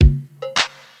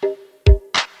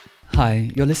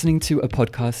Hi, you're listening to a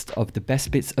podcast of the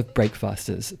best bits of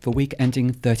Breakfasters for week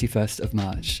ending 31st of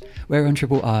March. We're on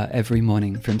Triple R every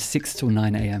morning from 6 till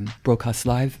 9 a.m, broadcast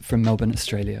live from Melbourne,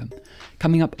 Australia.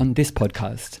 Coming up on this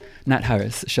podcast, Nat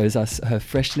Harris shows us her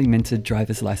freshly minted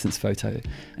driver's license photo,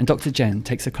 and Dr. Jen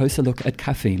takes a closer look at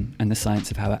caffeine and the science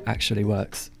of how it actually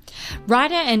works.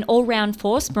 Writer and all-round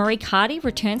force Marie Carty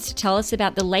returns to tell us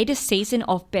about the latest season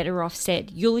of Better Off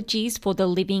Said, Eulogies for the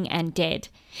Living and Dead.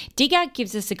 Digger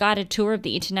gives us a guided tour of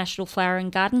the International Flower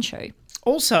and Garden Show.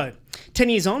 Also, 10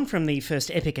 years on from the first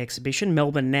epic exhibition,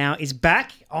 Melbourne Now is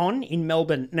back on in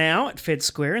Melbourne Now at Fed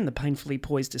Square, and the painfully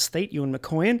poised aesthete, Ewan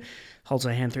McCoyan, holds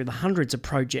her hand through the hundreds of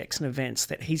projects and events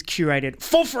that he's curated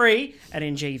for free at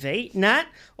NGV. Nat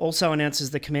also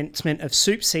announces the commencement of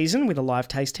soup season with a live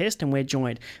taste test, and we're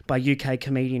joined by UK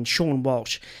comedian Sean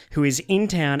Walsh, who is in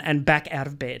town and back out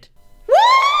of bed.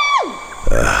 Woo!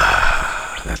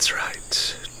 That's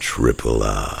right. Triple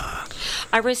R.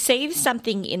 I received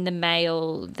something in the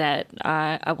mail that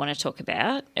I want to talk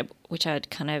about, which I'd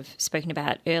kind of spoken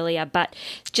about earlier, but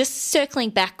just circling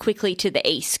back quickly to the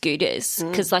e-scooters,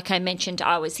 because like I mentioned,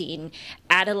 I was in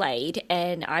Adelaide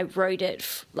and I rode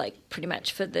it pretty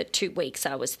much for the 2 weeks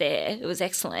I was there. It was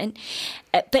excellent.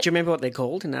 But do you remember what they're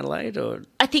called in Adelaide? Or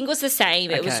I think it was the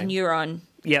same. Okay. It was Neuron.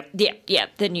 Yep,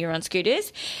 the Neuron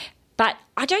scooters. But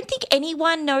I don't think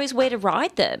anyone knows where to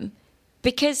ride them.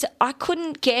 Because I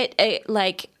couldn't get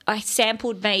I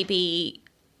sampled maybe,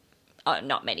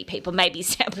 not many people, maybe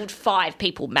sampled 5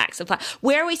 people max.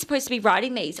 Where are we supposed to be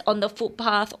riding these? On the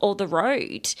footpath or the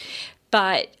road?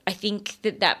 But I think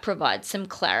that provides some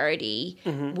clarity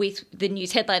with the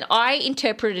news headline. I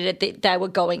interpreted it that they were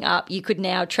going up. You could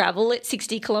now travel at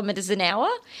 60 kilometres an hour.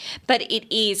 But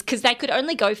it is, because they could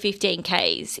only go 15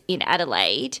 Ks in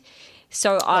Adelaide.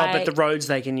 But the roads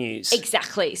they can use.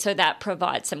 Exactly. So that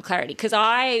provides some clarity. Because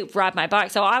I ride my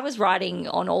bike. So I was riding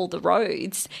on all the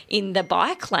roads in the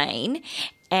bike lane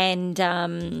and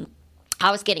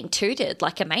I was getting tooted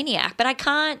like a maniac. But I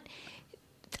can't...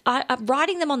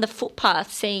 riding them on the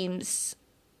footpath seems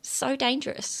so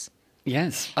dangerous.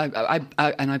 Yes,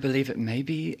 I believe it may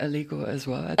be illegal as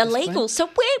well. At illegal. So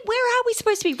where are we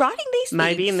supposed to be riding these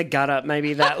Maybe things? in the gutter,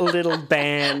 maybe that little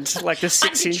band, like the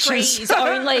 6 inches. Trees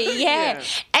only, yeah.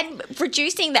 And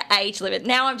reducing the age limit.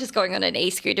 Now I'm just going on an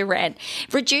e-scooter rant.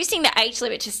 Reducing the age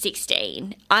limit to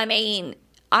 16. I mean,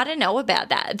 I don't know about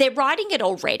that. They're riding it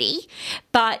already,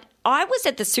 but I was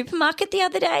at the supermarket the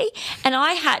other day and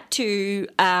I had to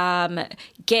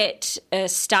get a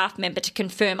staff member to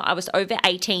confirm I was over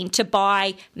 18 to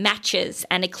buy matches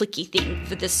and a clicky thing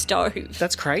for the stove.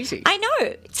 That's crazy. I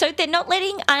know. So they're not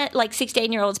letting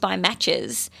 16-year-olds buy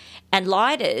matches and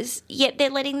lighters, yet they're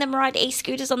letting them ride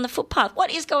e-scooters on the footpath.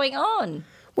 What is going on?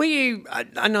 Were you,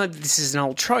 I know this is an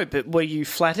old trope, but were you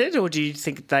flattered or do you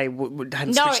think they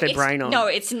hadn't switched their brain on? No,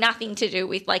 it's nothing to do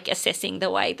with assessing the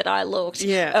way that I looked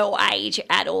or age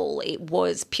at all. It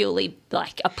was purely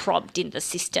like a prompt in the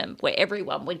system where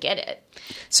everyone would get it.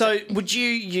 So would you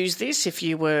use this if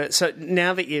you were, so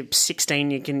now that you're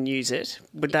 16 you can use it,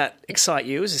 would that excite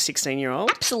you as a 16-year-old?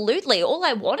 Absolutely. All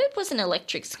I wanted was an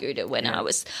electric scooter when I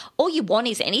was, all you want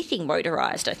is anything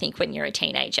motorised, I think, when you're a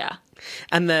teenager.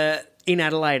 And in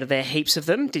Adelaide, are there heaps of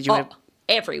them? Did you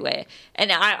everywhere.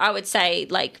 And I would say,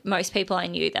 most people I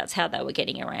knew, that's how they were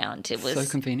getting around. It was so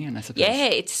convenient, I suppose. Yeah,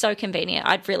 it's so convenient.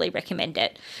 I'd really recommend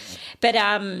it. But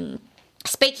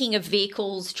speaking of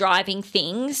vehicles, driving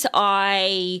things,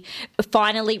 I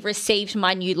finally received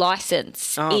my new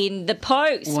licence in the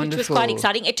post, Wonderful. Which was quite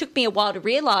exciting. It took me a while to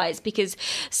realise because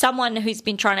someone who's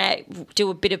been trying to do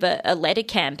a bit of a letter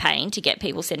campaign to get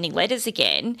people sending letters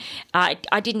again, I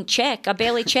didn't check. I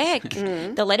barely check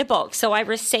the letterbox. So I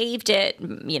received it,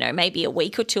 maybe a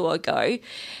week or two ago.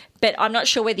 But I'm not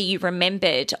sure whether you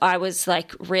remembered, I was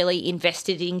really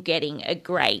invested in getting a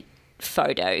great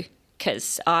photo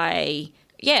because I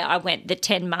went the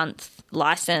 10-month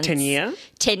license. 10 year.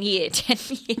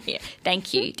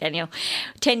 Thank you, Daniel.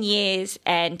 10 years,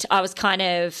 and I was kind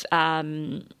of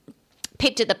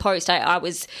picked at the post. I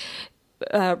was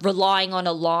relying on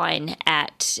a line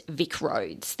at Vic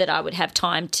Roads that I would have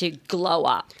time to glow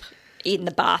up in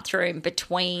the bathroom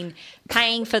between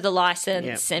paying for the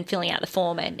licence and filling out the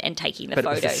form and taking the photo.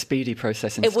 But it was a speedy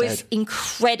process instead. It was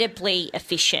incredibly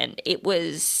efficient. It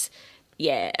was...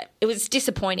 Yeah, it was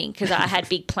disappointing because I had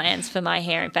big plans for my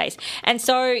hair and face. And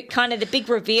so kind of the big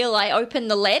reveal, I opened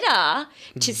the letter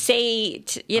to see,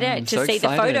 see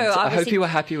the photo. I hope you were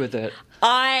happy with it.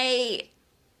 I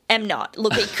am not.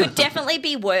 Look, it could definitely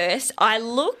be worse. I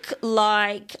look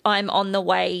like I'm on the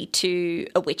way to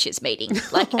a witches' meeting,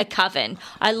 like a coven.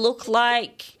 I look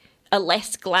like a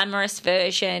less glamorous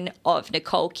version of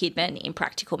Nicole Kidman in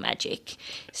Practical Magic.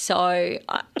 So,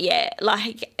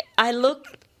 I look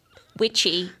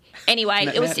witchy. Anyway,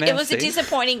 it was a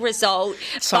disappointing result.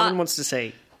 Simon wants to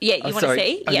see. Yeah, you want to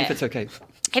see? Only if it's okay.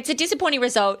 It's a disappointing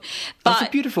result. But, it's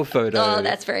a beautiful photo. Oh,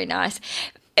 that's very nice.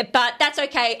 But that's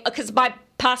okay because my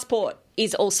passport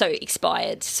is also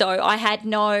expired. So I had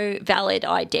no valid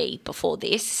ID before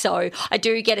this. So I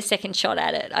do get a second shot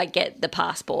at it. I get the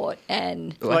passport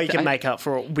and... Well, you can make up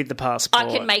for it with the passport.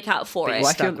 I can make up for it.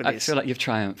 Well, I feel like you've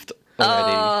triumphed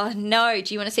already. Oh, no.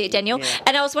 Do you want to see it, Daniel? Yeah.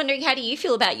 And I was wondering, how do you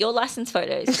feel about your licence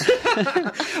photos?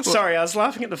 Sorry, I was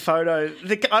laughing at the photo.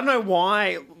 I don't know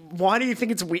why... Why do you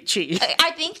think it's witchy?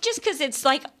 I think just because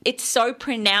it's so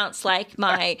pronounced, like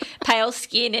my pale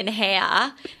skin and hair.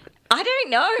 I don't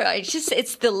know.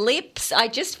 It's the lips. I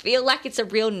just feel like it's a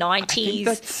real 90s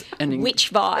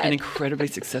witch vibe. An incredibly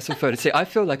successful photo. See, I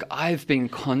feel like I've been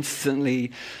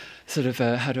constantly sort of,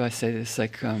 how do I say this?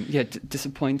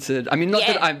 Disappointed. I mean, not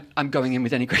that I'm going in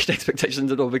with any great expectations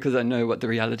at all because I know what the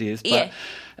reality is. But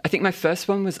I think my first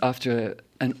one was after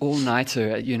an all-nighter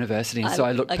at university, and so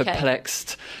I looked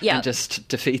perplexed and just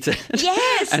defeated.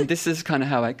 Yes! And this is kind of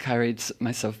how I carried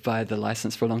myself by the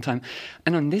license for a long time.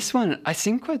 And on this one, I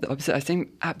seem quite the opposite. I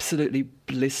seem absolutely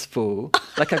blissful.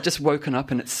 Like I've just woken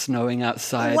up and it's snowing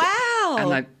outside. Wow!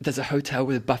 And there's a hotel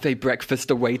with a buffet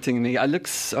breakfast awaiting me. I look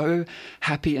so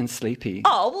happy and sleepy.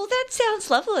 Oh, well, that sounds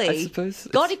lovely. I suppose.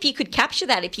 God, if you could capture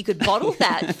that, if you could bottle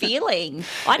that feeling,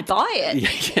 I'd buy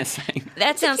it. Yeah, same.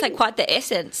 That sounds like quite the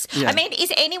essence. Yeah. I mean,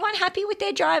 is anyone happy with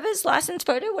their driver's license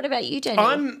photo? What about you,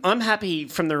 Daniel? I'm happy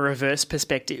from the reverse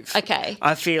perspective. Okay.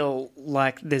 I feel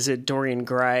like there's a Dorian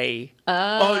Gray.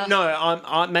 Oh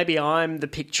no, maybe I'm the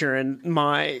picture and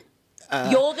my.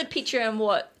 You're the picture and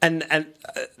what? And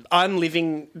I'm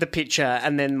living the picture,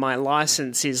 and then my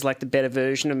license is like the better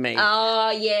version of me.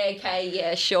 Oh yeah, okay,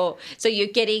 yeah, sure. So you're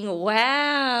getting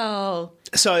wow.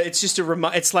 So it's just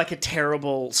it's like a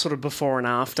terrible sort of before and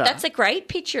after. That's a great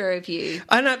picture of you.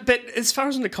 I know, but as far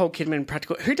as Nicole Kidman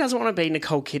practical, who doesn't want to be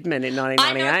Nicole Kidman in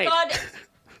 1998? I know, God.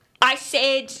 I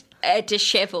said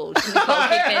dishevelled Nicole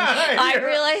Kidman. I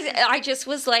realised I just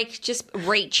was just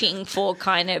reaching for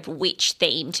kind of witch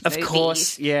themed movies. Of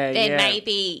course, yeah. Then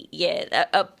maybe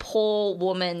a poor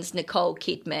woman's Nicole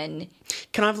Kidman.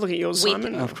 Can I have a look at yours, with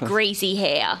Simon? Of course. Greasy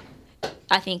hair.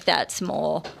 I think that's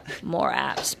more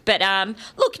apt. But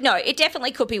look, no, it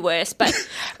definitely could be worse. But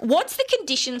what's the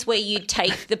conditions where you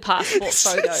take the passport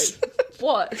photo?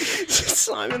 What?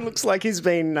 Simon looks like he's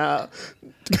been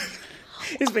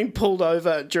pulled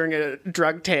over during a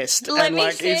drug test. Let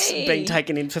me see. He's been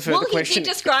taken in for further questioning. He did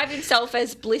describe himself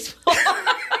as blissful.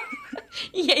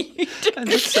 Yeah, you do. I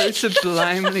look so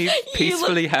sublimely,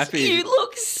 peacefully happy. You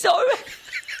look so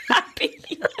happy.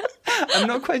 I'm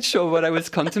not quite sure what I was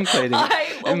contemplating.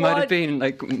 It might have been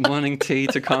wanting tea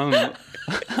to come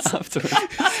afterwards.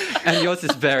 And yours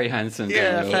is very handsome,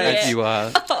 Daniel, as you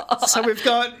are. So we've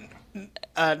got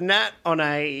Nat on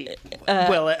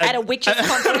at a witches'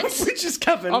 conference. Witches'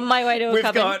 coven. On my way to a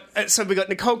coven. We've got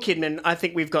Nicole Kidman. I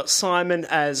think we've got Simon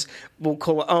as, we'll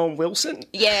call it Owen Wilson.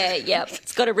 Yeah.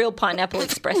 It's got a real Pineapple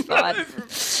Express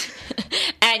vibe.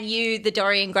 And you, the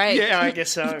Dorian Gray. Yeah, I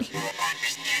guess so.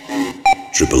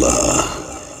 Triple R.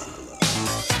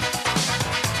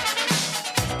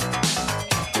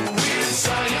 Weird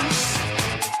science,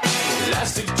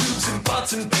 elastic tubes and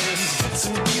pots and pans, bits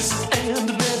and pieces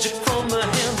and magic from the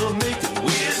handle make it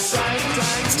weird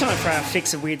science. It's time for our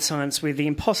fix of weird science with the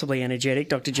impossibly energetic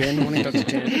Dr. Jen. Morning, Dr.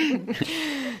 Jen.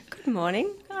 Good morning.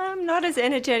 I'm not as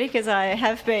energetic as I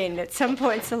have been at some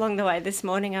points along the way this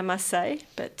morning, I must say.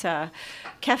 But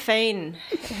caffeine.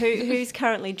 Who's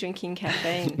currently drinking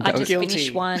caffeine? I just Guilty.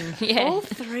 finished one. Yeah. All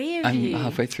three of you. I'm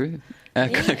halfway through. There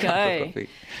you go.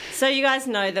 So you guys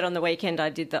know that on the weekend I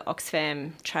did the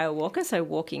Oxfam Trail Walker, so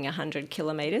walking 100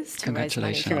 kilometres to raise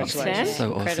money for Oxfam.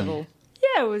 So Incredible. awesome.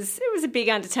 Yeah, it was a big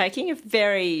undertaking, a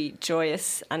very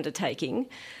joyous undertaking.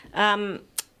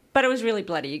 But it was really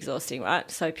bloody exhausting,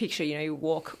 right? So picture, you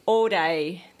walk all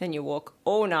day, then you walk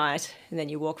all night, and then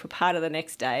you walk for part of the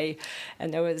next day.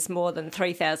 And there was more than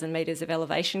 3,000 metres of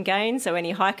elevation gain. So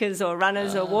any hikers or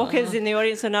runners or walkers in the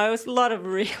audience will know it was a lot of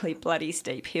really bloody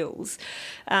steep hills.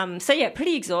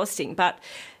 Pretty exhausting. But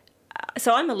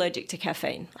So I'm allergic to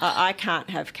caffeine. I can't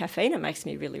have caffeine. It makes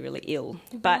me really, really ill.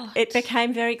 But it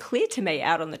became very clear to me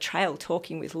out on the trail,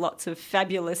 talking with lots of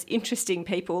fabulous, interesting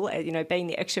people, being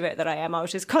the extrovert that I am, I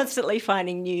was just constantly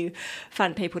finding new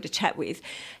fun people to chat with,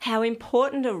 how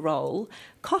important a role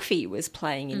coffee was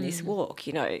playing in this walk.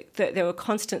 There were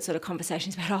constant sort of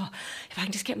conversations about, if I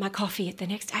can just get my coffee at the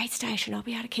next aid station, I'll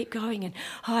be able to keep going. And,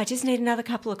 I just need another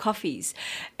couple of coffees.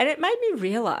 And it made me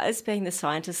realise, being the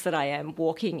scientist that I am,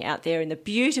 walking out there in the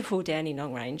beautiful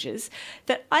Dandenong Ranges,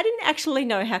 that I didn't actually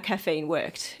know how caffeine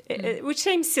worked, which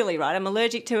seems silly, right? I'm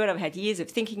allergic to it. I've had years of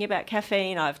thinking about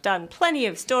caffeine. I've done plenty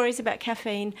of stories about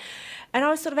caffeine. And I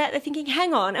was sort of out there thinking,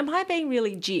 hang on, am I being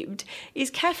really jibbed? Is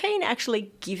caffeine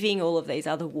actually giving all of these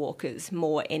other walkers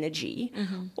more energy?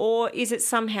 Or is it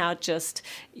somehow just,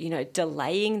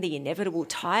 delaying the inevitable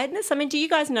tiredness? I mean, do you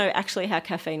guys know actually how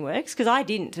caffeine works? Because I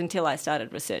didn't until I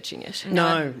started researching it.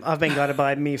 No, I've been guided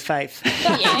by mere faith.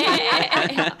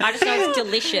 Yeah. I just know it's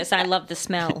delicious. I love the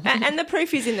smell. And the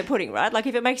proof is in the pudding, right? Like,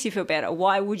 if it makes you feel better,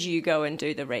 why would you go and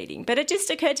do the reading? But it just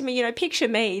occurred to me, picture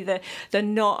me,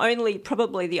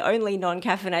 probably the only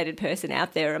non-caffeinated person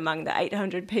out there among the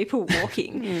 800 people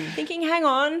walking, thinking, hang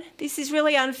on, this is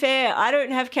really unfair. I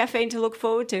don't have caffeine to look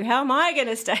forward to. How am I going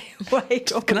to stay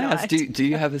awake all Can I ask, night? do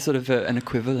you have a sort of an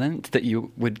equivalent that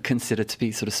you would consider to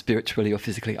be sort of spiritually or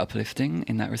physically uplifting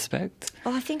in that respect?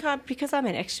 Well, I think because I'm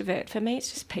an extrovert, for me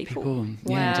it's just people.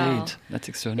 Yeah, Wow. indeed. That's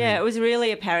extraordinary. Yeah, it was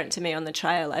really apparent to me on the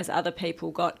trail as other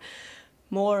people got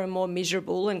more and more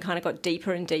miserable and kind of got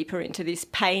deeper and deeper into this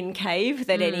pain cave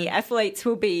that any athletes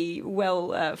will be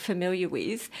well familiar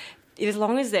with. As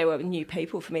long as there were new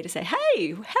people for me to say,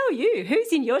 hey, how are you?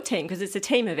 Who's in your team? Because it's a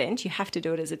team event. You have to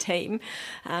do it as a team.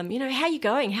 How are you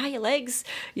going? How are your legs?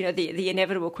 The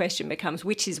inevitable question becomes,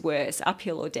 which is worse,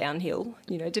 uphill or downhill?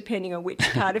 Depending on which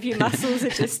part of your muscles are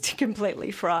just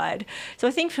completely fried. So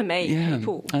I think for me,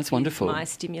 people that's wonderful. is my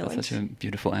stimulant. That's such a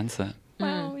beautiful answer.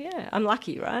 Well, yeah, I'm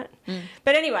lucky, right?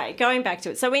 But anyway, going back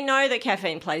to it. So we know that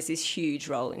caffeine plays this huge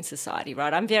role in society,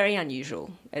 right? I'm very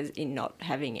unusual in not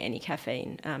having any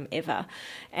caffeine ever.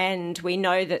 And we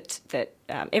know that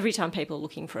every time people are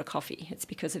looking for a coffee, it's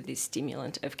because of this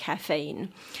stimulant of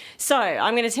caffeine. So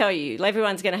I'm going to tell you,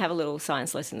 everyone's going to have a little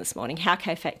science lesson this morning, how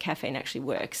caffeine actually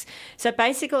works. So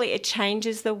basically it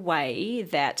changes the way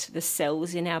that the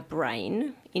cells in our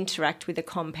brain interact with a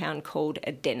compound called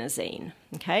adenosine.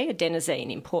 Okay, adenosine,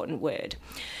 important word.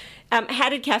 How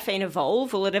did caffeine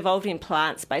evolve? Well, it evolved in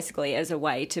plants basically as a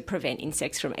way to prevent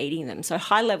insects from eating them. So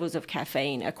high levels of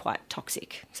caffeine are quite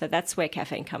toxic. So that's where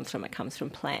caffeine comes from. It comes from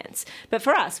plants. But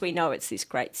for us, we know it's this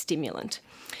great stimulant.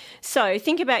 So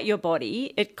think about your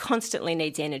body. It constantly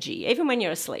needs energy. Even when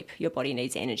you're asleep, your body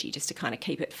needs energy just to kind of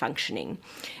keep it functioning.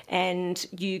 And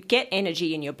you get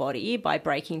energy in your body by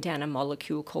breaking down a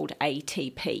molecule called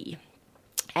ATP.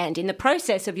 And in the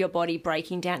process of your body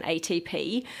breaking down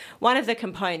ATP, one of the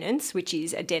components, which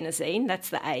is adenosine, that's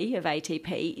the A of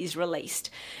ATP, is released.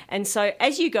 And so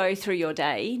as you go through your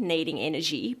day needing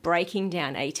energy, breaking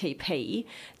down ATP,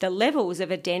 the levels of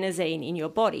adenosine in your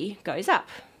body goes up.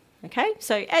 Okay,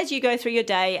 so as you go through your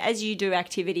day, as you do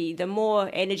activity, the more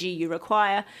energy you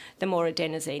require, the more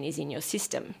adenosine is in your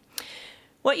system.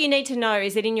 What you need to know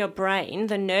is that in your brain,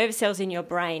 the nerve cells in your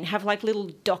brain have like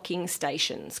little docking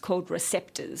stations called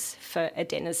receptors for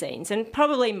adenosines. And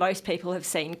probably most people have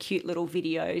seen cute little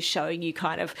videos showing you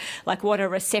kind of like what a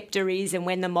receptor is and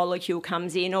when the molecule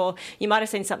comes in, or you might have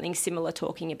seen something similar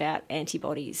talking about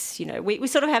antibodies. We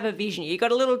sort of have a vision. You've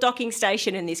got a little docking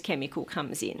station and this chemical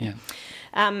comes in. Yeah.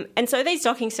 And so these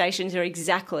docking stations are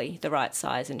exactly the right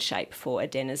size and shape for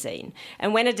adenosine.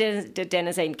 And when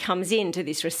adenosine comes into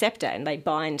this receptor and they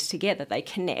bind together, they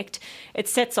connect, it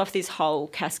sets off this whole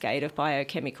cascade of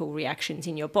biochemical reactions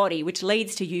in your body, which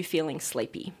leads to you feeling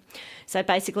sleepy. So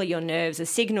basically your nerves are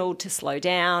signalled to slow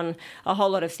down. A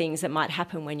whole lot of things that might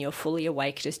happen when you're fully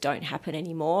awake just don't happen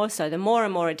anymore. So the more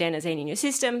and more adenosine in your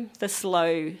system, the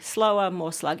slower,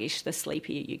 more sluggish, the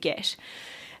sleepier you get.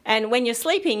 And when you're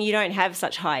sleeping, you don't have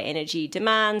such high energy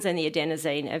demands, and the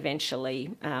adenosine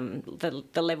eventually, the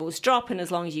levels drop. And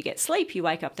as long as you get sleep, you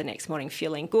wake up the next morning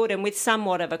feeling good and with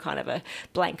somewhat of a kind of a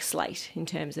blank slate in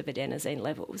terms of adenosine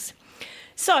levels.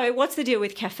 So what's the deal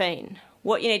with caffeine?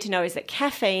 What you need to know is that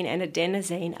caffeine and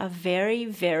adenosine are very,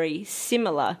 very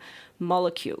similar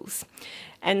molecules.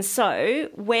 And so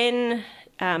when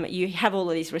you have all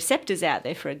of these receptors out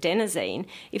there for adenosine,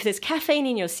 if there's caffeine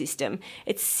in your system,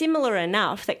 it's similar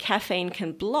enough that caffeine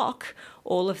can block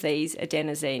all of these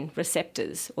adenosine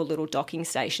receptors or little docking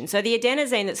stations. So the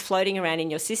adenosine that's floating around in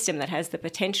your system that has the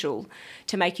potential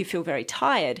to make you feel very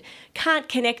tired can't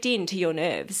connect into your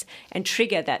nerves and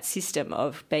trigger that system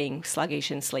of being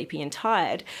sluggish and sleepy and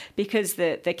tired, because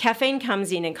the caffeine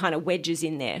comes in and kind of wedges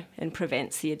in there and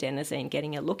prevents the adenosine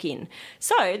getting a look in.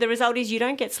 So the result is you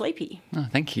don't get sleepy. Oh,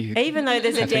 thank you. Even though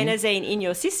there's Caffeine. adenosine in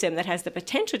your system that has the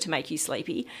potential to make you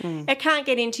sleepy, it can't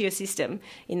get into your system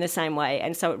in the same way,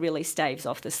 and so it really staves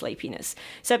off the sleepiness.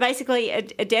 So basically,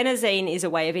 adenosine is a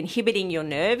way of inhibiting your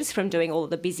nerves from doing all of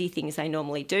the busy things they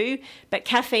normally do, but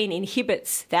caffeine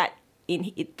inhibits that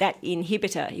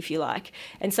inhibitor, if you like.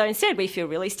 And so instead we feel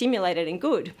really stimulated and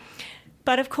good.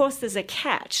 But of course there's a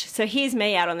catch. So here's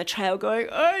me out on the trail going,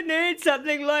 I need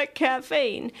something like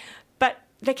caffeine. But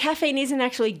the caffeine isn't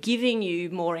actually giving you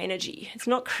more energy. It's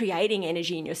not creating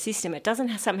energy in your system. It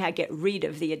doesn't somehow get rid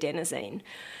of the adenosine.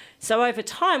 So over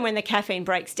time, when the caffeine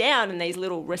breaks down and these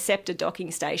little receptor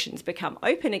docking stations become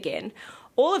open again,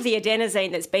 all of the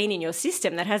adenosine that's been in your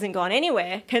system that hasn't gone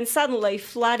anywhere can suddenly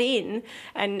flood in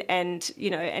and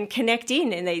connect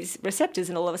in these receptors,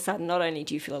 and all of a sudden not only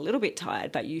do you feel a little bit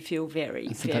tired, but you feel very,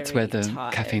 So very that's where the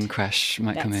tired. caffeine crash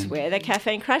might come in. That's where the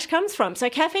caffeine crash comes from. So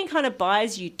caffeine kind of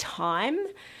buys you time,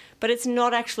 but it's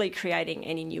not actually creating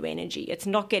any new energy. It's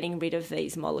not getting rid of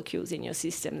these molecules in your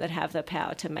system that have the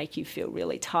power to make you feel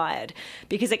really tired,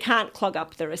 because it can't clog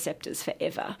up the receptors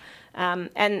forever. And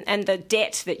the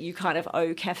debt that you kind of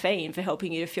owe caffeine for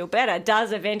helping you to feel better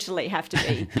does eventually have to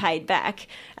be paid back,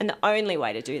 and the only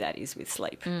way to do that is with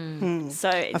sleep. So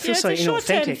I feel it's so a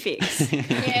short-term inauthentic.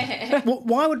 fix.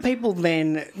 Why would people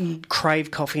then crave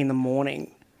coffee in the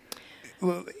morning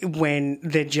when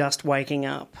they're just waking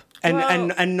up?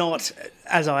 And not,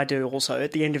 as I do also,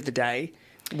 at the end of the day,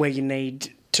 where you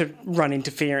need to run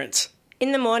interference.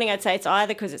 In the morning, I'd say it's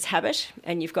either because it's habit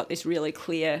and you've got this really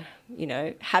clear,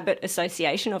 habit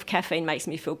association of caffeine makes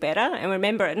me feel better. And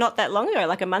remember, not that long ago,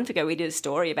 like a month ago, we did a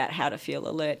story about how to feel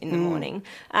alert in the morning.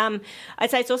 I'd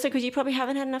say it's also because you probably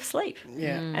haven't had enough sleep.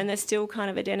 Yeah. And there's still kind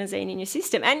of adenosine in your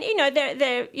system. And,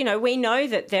 we know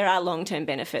that there are long-term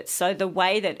benefits. So the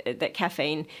way that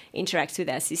caffeine interacts with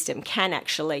our system can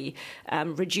actually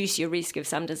reduce your risk of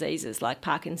some diseases like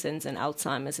Parkinson's and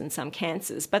Alzheimer's and some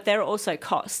cancers. But there are also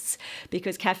costs,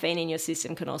 because caffeine in your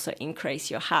system can also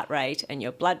increase your heart rate and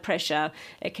your blood pressure.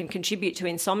 It can contribute to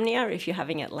insomnia if you're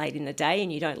having it late in the day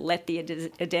and you don't let the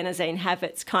adenosine have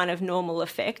its kind of normal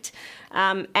effect.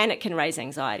 And it can raise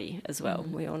anxiety as well.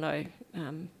 We all know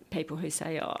people who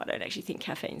say, I don't actually think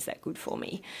caffeine's that good for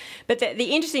me. But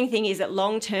the interesting thing is that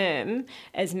long term,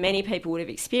 as many people would have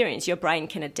experienced, your brain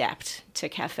can adapt to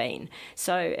caffeine.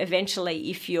 So eventually,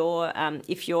 if your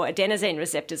adenosine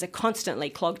receptors are constantly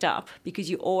clogged up because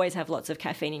you always have lots of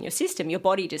caffeine in your system, your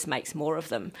body just makes more of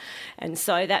them. And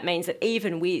so that means that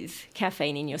even with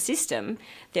caffeine in your system,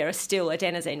 there are still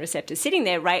adenosine receptors sitting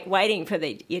there waiting for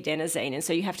the adenosine. And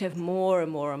so you have to have more and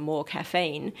more and more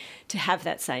caffeine to have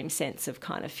that same sense of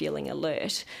kind of feeling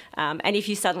alert. And if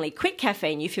you suddenly quit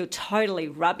caffeine, you feel totally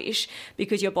rubbish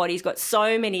because your body's got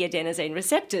so many adenosine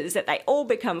receptors that they all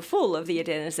become full of the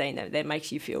adenosine that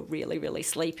makes you feel really, really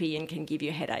sleepy and can give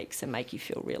you headaches and make you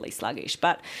feel really sluggish.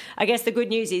 But I guess the good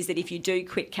news is that if you do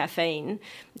quit caffeine,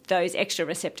 those extra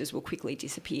receptors will quickly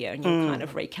disappear and you'll kind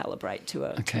of recalibrate to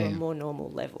a more normal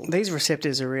level. These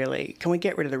receptors are really... Can we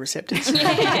get rid of the receptors?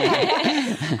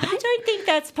 I don't think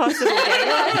that's possible,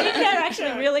 Daniel. I think they're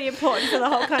actually really important for the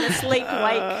whole kind of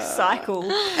sleep-wake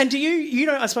cycle. And do you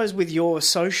know, I suppose with your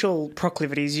social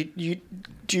proclivities,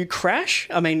 do you crash?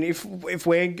 I mean, if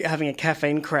we're having a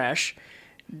caffeine crash,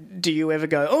 do you ever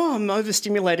go, I'm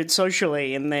overstimulated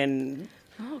socially, and then...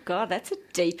 Oh, God, that's a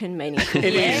deep and meaningful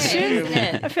It is. isn't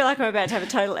it? I feel like I'm about to have a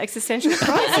total existential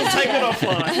crisis. Take it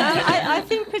offline. I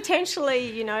think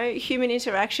potentially, human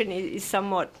interaction is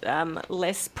somewhat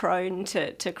less prone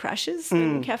to crashes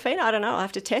than caffeine. I don't know. I'll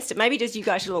have to test it. Maybe just you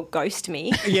guys should all ghost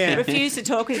me. Yeah. Refuse to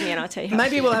talk with me and I'll tell you how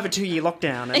Maybe we'll have a 2-year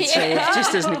lockdown and see,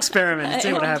 just as an experiment, and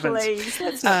see what happens. Please,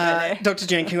 let's not go there. Dr.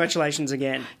 Jen, congratulations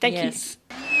again. Thank Yes.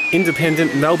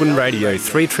 Independent Melbourne Radio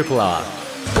 3RRR.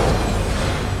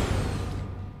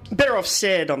 Better Off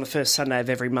Said on the first Sunday of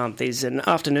every month is an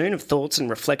afternoon of thoughts and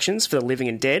reflections for the living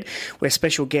and dead, where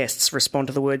special guests respond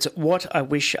to the words, What I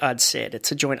Wish I'd Said.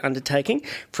 It's a joint undertaking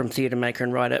from theatre maker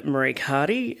and writer Marique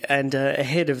Hardy and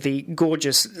head of the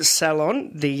gorgeous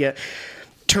salon, the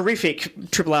terrific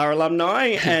RRR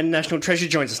alumni and National Treasure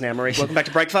joins us now. Marique, welcome back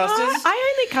to Breakfasters.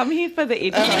 I only come here for the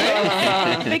intro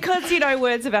because,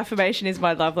 words of affirmation is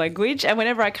my love language, and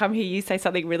whenever I come here you say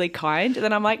something really kind and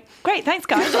then I'm like, great, thanks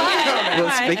guys. Bye.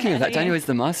 Well, speaking of that, Daniel is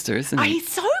the master, isn't Oh, he? he's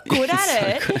so good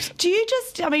at it. Do you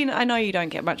just, I mean, I know you don't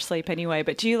get much sleep anyway,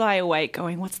 but do you lie awake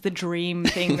going, what's the dream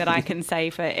thing that I can say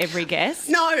for every guest?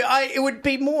 No, it would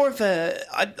be more of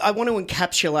I want to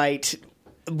encapsulate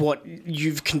what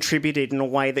you've contributed in a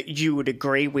way that you would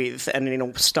agree with and in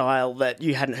a style that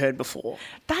you hadn't heard before.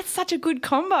 That's such a good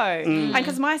combo. And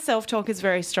because my self-talk is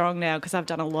very strong now because I've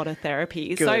done a lot of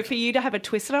therapy. Good. So for you to have a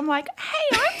twist and I'm like,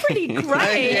 hey, I'm pretty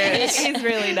great. Yes. It is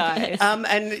really nice.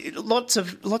 And lots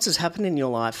has happened in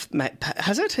your life, mate.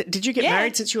 Has it? Did you get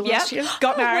married since you were last year?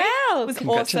 Got married. wow. It was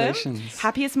Congratulations. awesome.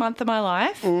 Happiest month of my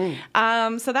life.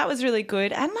 So that was really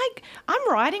good. And like,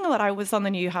 I'm writing a lot. I was on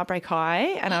the new Heartbreak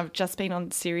High and I've just been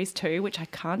on series 2, which I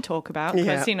can't talk about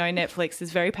because, you know, Netflix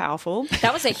is very powerful.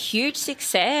 That was a huge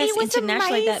success It was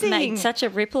internationally. amazing. That made such a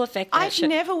ripple effect. I've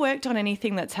never worked on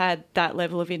anything that's had that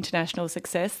level of international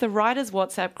success. The writers'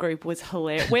 WhatsApp group was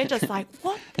hilarious. We're just like,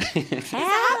 what is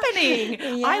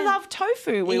happening? I love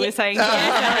tofu, we were saying.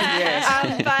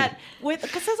 But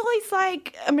because there's all these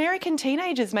like American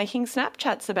teenagers making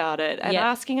Snapchats about it and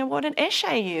asking her what an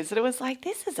esche is. And it was like,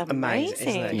 this is amazing.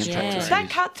 Isn't it? Yeah. That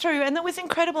cut through, and that was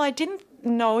incredible. I didn't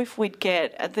know if we'd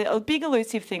get a big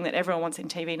elusive thing that everyone wants in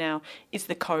TV now is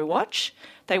the co-watch.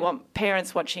 They want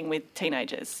parents watching with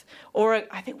teenagers, or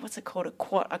I think what's it called, a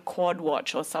quad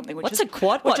watch or something. Which What's is, a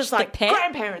quad watch? Which is like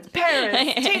grandparents,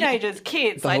 parents, teenagers,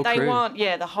 kids. The like whole they crew. want,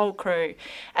 the whole crew.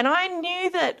 And I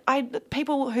knew that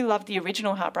people who loved the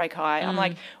original Heartbreak High, I'm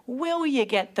like, will you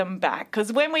get them back?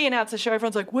 Because when we announce a show,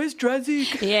 everyone's like, where's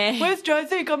Drazik? Yeah. Where's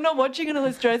Drazik? I'm not watching it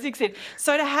unless Drazik's in.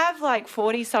 So to have like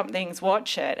 40-somethings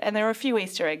watch it, and there are a few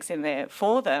Easter eggs in there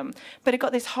for them, but it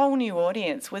got this whole new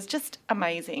audience, was just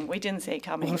amazing. We didn't see it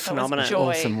coming. What a So it was phenomenon.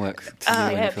 joy. Awesome work to you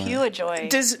and Yeah, your family. pure joy.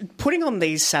 Does putting on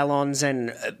these salons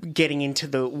and getting into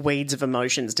the weeds of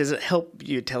emotions, does it help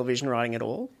your television writing at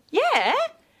all? Yeah.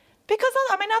 Because,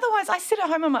 I mean, otherwise I sit at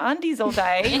home in my undies all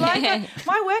day. Like,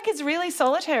 my work is really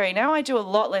solitary. Now I do a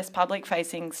lot less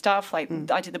public-facing stuff. Like,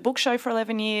 I did the book show for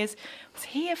 11 years, was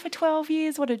here for 12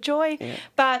 years. What a joy. Yeah.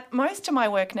 But most of my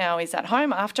work now is at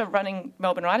home after running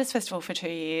Melbourne Writers Festival for 2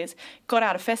 years, got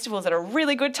out of festivals at a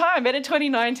really good time, in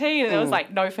 2019, and there was,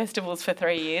 like, no festivals for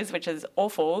 3 years, which is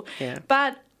awful. Yeah.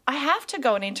 But I have to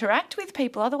go and interact with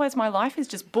people. Otherwise, my life is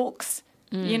just books.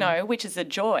 You know, which is a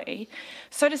joy.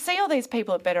 So to see all these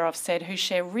people at Better Off Said who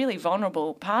share really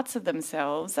vulnerable parts of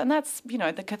themselves, and that's, you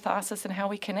know, the catharsis and how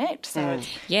we connect. So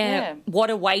it's, what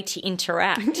a way to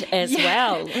interact as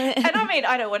well. And I mean,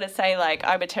 I don't want to say like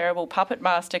I'm a terrible puppet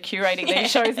master curating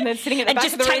these shows and then sitting at the And back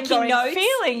just of the room taking going, notes.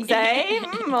 feelings, eh?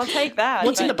 I'll take that.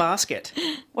 What's in the But basket?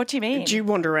 what do you mean? Do you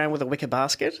wander around with a wicker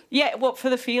basket? Yeah, well, for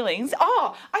the feelings.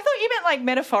 Oh, I thought you meant like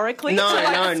metaphorically. No, to,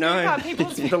 like, no. scoop up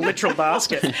people's The literal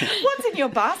basket. What's in your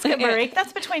basket, Marique?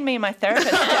 That's between me and my therapist.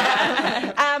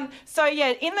 So, yeah,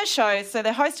 in the show, so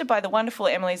they're hosted by the wonderful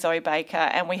Emily Zoe Baker,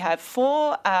 and we have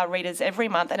 4 readers every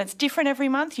month, and it's different every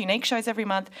month, unique shows every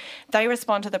month. They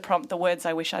respond to the prompt, The Words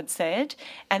I Wish I'd Said,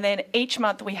 and then each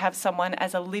month we have someone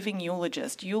as a living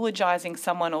eulogist, eulogising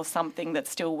someone or something that's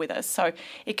still with us. So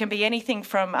it can be anything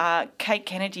from Kate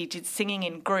Kennedy did singing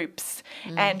in groups,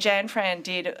 and Jan Fran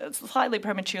did, slightly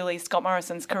prematurely, Scott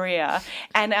Morrison's career,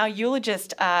 and our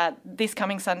eulogist this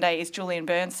coming Sunday is Julian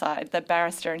Burnside, the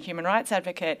barrister and human rights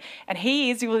advocate, and he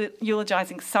is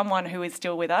eulogising someone who is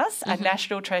still with us, a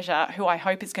national treasure who I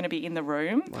hope is going to be in the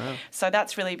room. Wow. So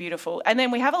that's really beautiful. And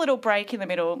then we have a little break in the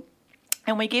middle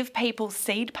and we give people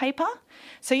seed paper.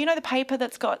 So you know the paper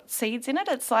that's got seeds in it?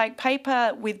 It's like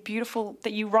paper with beautiful,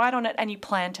 that you write on it and you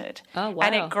plant it. Oh, wow.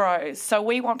 And it grows. So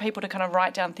we want people to kind of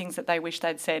write down things that they wish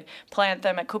they'd said, plant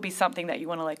them. It could be something that you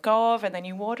want to let go of, and then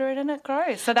you water it and it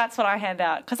grows. So that's what I hand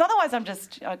out. Because otherwise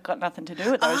I've got nothing to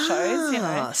do with those shows, you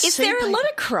know. Is there a lot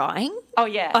of crying? Oh,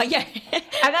 yeah. Oh, yeah.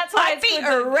 And that's why I'd be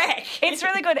a wreck. It's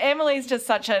really good. Emily's just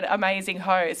such an amazing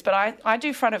host, but I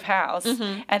do front of house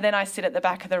and then I sit at the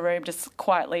back of the room just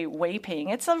quietly weeping.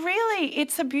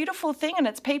 It's a beautiful thing, and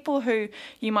it's people who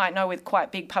you might know with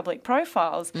quite big public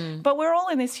profiles, but we're all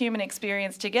in this human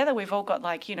experience together. We've all got,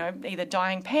 like, you know, either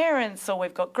dying parents, or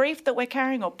we've got grief that we're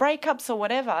carrying, or breakups or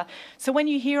whatever. So when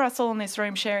you hear us all in this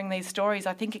room sharing these stories,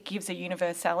 I think it gives a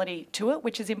universality to it,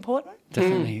 which is important.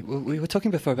 Definitely. Well, we were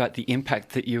talking before about the impact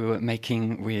that you were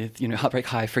making with, you know, Heartbreak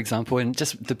High, for example, and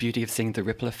just the beauty of seeing the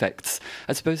ripple effects.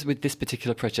 I suppose with this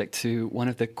particular project too, one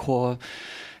of the core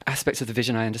aspects of the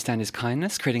vision, I understand, is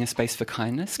kindness, creating a space for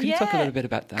kindness. Can you talk a little bit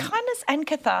about that? Kindness and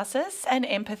catharsis and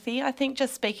empathy. I think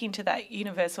just speaking to that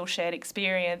universal shared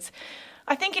experience,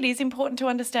 I think it is important to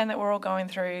understand that we're all going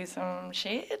through some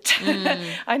shit.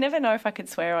 I never know if I could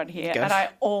swear on here, and I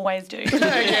always do.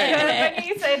 When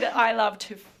you said, I love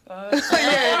to...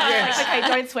 Okay,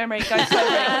 don't swear, Marie, don't swear,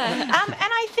 Marie. And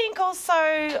I think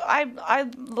also I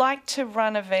like to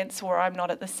run events where I'm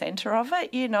not at the centre of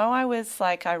it. You know, I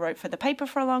wrote for the paper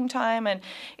for a long time, and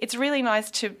it's really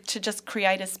nice to just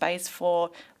create a space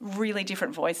for really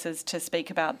different voices to speak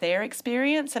about their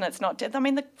experience. And it's not, I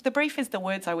mean, the brief is the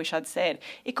words I wish I'd said.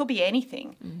 It could be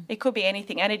anything. It could be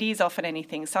anything, and it is often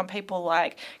anything. Some people,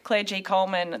 like Claire G.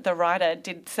 Coleman, the writer,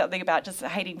 did something about just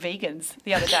hating vegans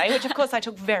the other day, which of course I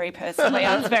took very personally.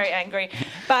 I was very angry.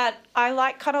 But I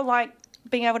kind of like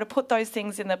being able to put those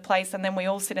things in the place, and then we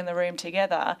all sit in the room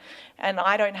together, and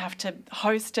I don't have to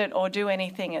host it or do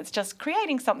anything. It's just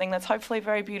creating something that's hopefully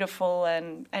very beautiful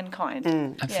and kind.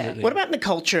 Absolutely. What about in the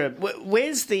culture?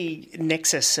 Where's the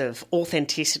nexus of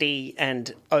authenticity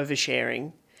and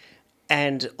oversharing,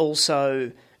 and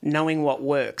also knowing what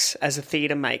works as a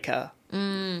theatre maker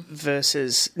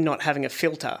versus not having a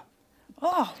filter?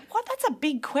 Oh, what? That's a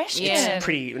big question. It's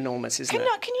pretty enormous, isn't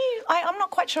it? Can you? I'm not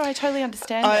quite sure I totally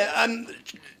understand. I'm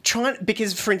trying,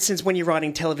 because, for instance, when you're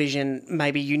writing television,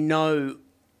 maybe you know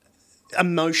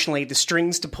emotionally the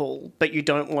strings to pull, but you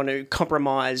don't want to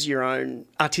compromise your own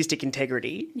artistic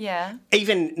integrity. Yeah.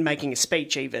 Even making a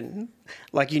speech,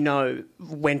 like, you know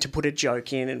when to put a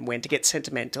joke in and when to get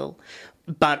sentimental,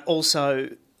 but also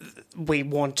we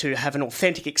want to have an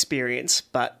authentic experience,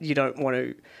 but you don't want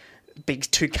to be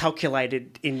too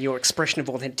calculated in your expression of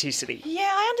authenticity. Yeah,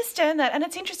 I understand that. And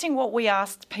it's interesting what we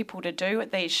asked people to do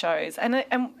at these shows. And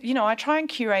you know, I try and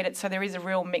curate it so there is a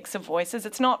real mix of voices.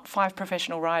 It's not 5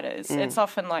 professional writers. It's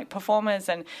often like performers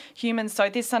and humans. So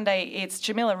this Sunday it's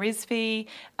Jamila Rizvi,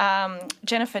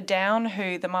 Jennifer Down,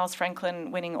 who the Miles Franklin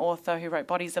winning author who wrote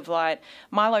Bodies of Light,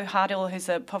 Milo Hardell, who's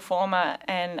a performer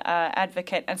and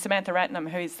advocate, and Samantha Ratnam,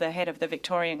 who's the head of the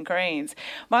Victorian Greens.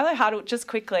 Milo Hardell, just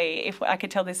quickly, if I could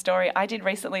tell this story, I did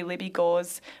recently Libby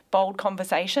Gore's Bold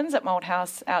Conversations at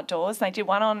Malthouse Outdoors. They did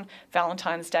one on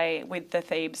Valentine's Day with the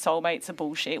theme Soulmates Are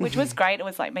Bullshit, which was great. It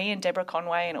was like me and Deborah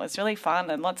Conway, and it was really fun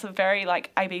and lots of very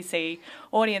like ABC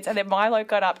audience. And then Milo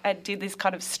got up and did this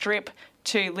kind of strip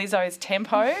to Lizzo's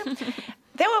Tempo.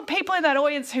 There were people in that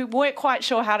audience who weren't quite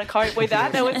sure how to cope with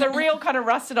that. There was a real kind of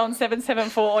rusted on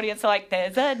 774 audience, like,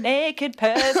 there's a naked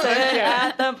person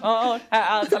at the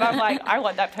Malthouse. And I'm like, I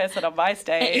want that person on my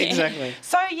stage. Exactly.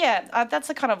 So, yeah, that's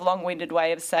a kind of long-winded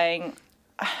way of saying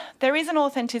there is an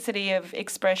authenticity of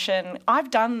expression.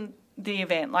 I've done the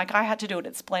event. Like, I had to do it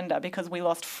at Splendour because we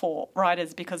lost 4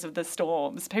 writers because of the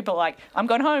storms. People are like, I'm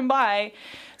going home, bye.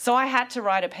 So I had to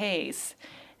write a piece.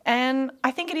 And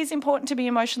I think it is important to be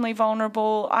emotionally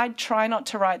vulnerable. I try not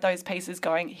to write those pieces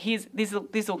going, this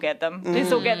will get them.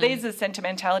 This is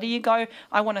sentimentality. You go,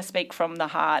 I want to speak from the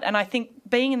heart. And I think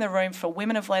being in the room for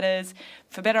women of letters,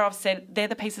 for Better Off Said, they're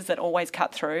the pieces that always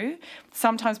cut through.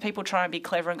 Sometimes people try and be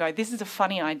clever and go, this is a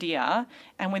funny idea.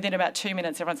 And within about 2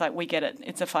 minutes, everyone's like, we get it.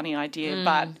 It's a funny idea.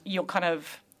 But you're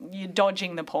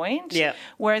dodging the point. Yeah.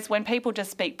 Whereas when people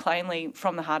just speak plainly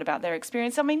from the heart about their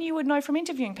experience, I mean, you would know from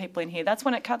interviewing people in here, that's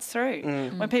when it cuts through.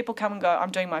 When people come and go,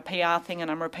 I'm doing my PR thing and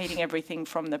I'm repeating everything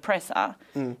from the presser,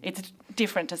 it's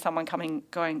different to someone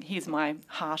going, here's my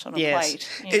heart on a plate.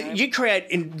 You create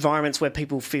environments where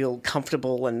people feel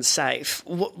comfortable and safe.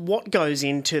 What goes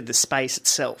into the space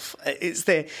itself?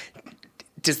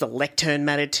 Does the lectern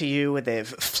matter to you? Are there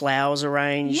flowers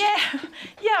arranged? Yeah.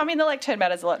 I mean, the lectern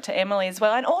matters a lot to Emily as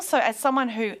well. And also, as someone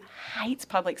who hates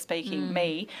public speaking,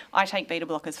 I take beta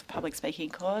blockers for public speaking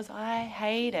because I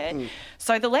hate it.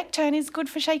 So the lectern is good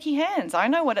for shaky hands. I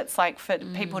know what it's like for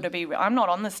people to be... I'm not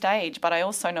on the stage, but I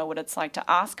also know what it's like to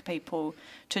ask people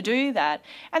to do that.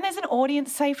 And there's an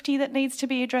audience safety that needs to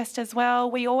be addressed as well.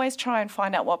 We always try and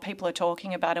find out what people are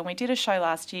talking about. And we did a show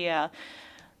last year.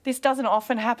 This doesn't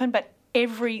often happen, but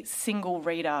every single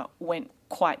reader went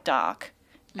quite dark.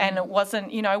 And it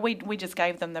wasn't, you know, we just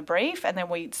gave them the brief and then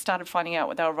we started finding out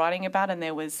what they were writing about, and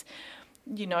there was,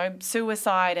 you know,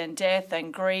 suicide and death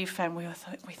and grief, and we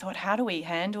thought, how do we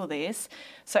handle this?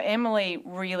 So Emily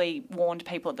really warned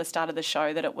people at the start of the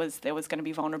show that there was going to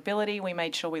be vulnerability. We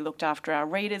made sure we looked after our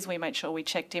readers. We made sure we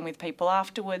checked in with people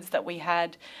afterwards, that we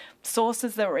had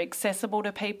sources that were accessible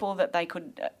to people that they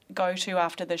could go to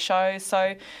after the show.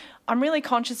 So I'm really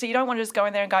conscious that you don't want to just go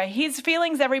in there and go, here's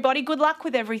feelings, everybody, good luck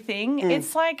with everything.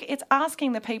 It's like, it's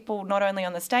asking the people not only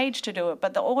on the stage to do it,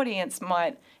 but the audience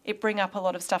might bring up a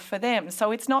lot of stuff for them.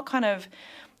 So it's not kind of,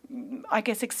 I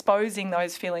guess, exposing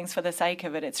those feelings for the sake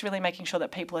of it. It's really making sure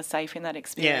that people are safe in that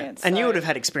experience. Yeah, and you would have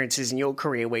had experiences in your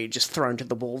career where you're just thrown to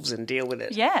the wolves and deal with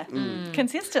it. Yeah,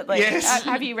 consistently. Yes.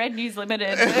 Have you read News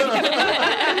Limited?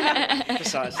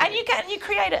 Precisely. And you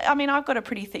create it. I mean, I've got a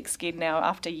pretty thick skin now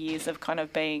after years of kind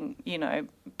of being, you know,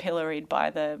 pilloried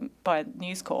by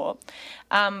News Corp.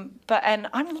 But I'm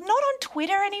not on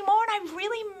Twitter anymore, and I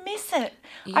really miss it.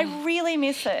 Yeah. I really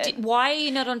miss it. Why are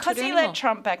you not on Twitter Because he anymore? let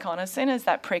Trump back on as soon as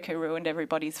that prick who ruined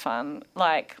everybody's fun.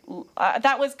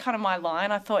 That was kind of my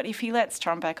line. I thought if he lets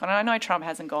Trump back on, and I know Trump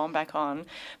hasn't gone back on,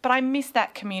 but I miss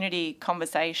that community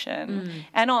conversation.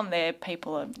 And on there,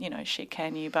 people are, shit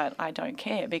can you, but I don't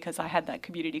care because I had that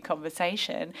community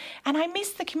conversation. And I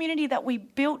miss the community that we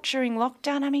built during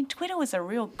lockdown. I mean, Twitter was a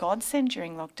real godsend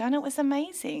during lockdown. It was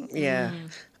amazing. Yeah.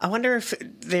 I wonder if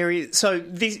there is... So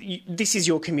this is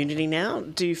your community now?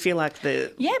 Do you feel like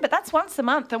the... Yeah, but that's once a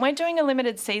month. And we're doing a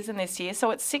limited season this year. So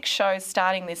it's 6 shows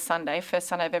starting this Sunday, first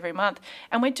Sunday of every month.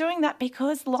 And we're doing that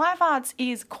because live arts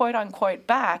is quote-unquote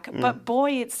back. But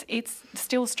boy, it's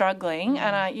still struggling.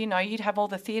 And, you'd have all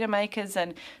the theatre makers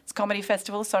and it's comedy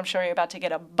festivals. So I'm sure you're about to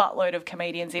get a buttload of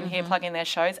comedians in here plugging their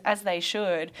shows, as they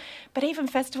should. But even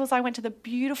festivals, I went to the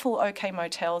beautiful OK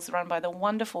Motels run by the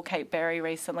wonderful Kate Berry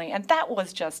recently. And that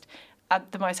was just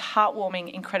the most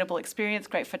heartwarming, incredible experience,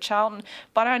 great for Charlton.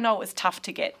 But I know it was tough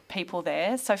to get people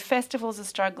there. So festivals are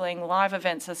struggling, live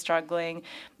events are struggling.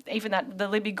 Even the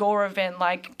Libby Gore event,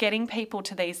 getting people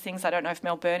to these things. I don't know if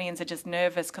Melburnians are just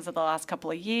nervous because of the last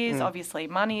couple of years. Obviously,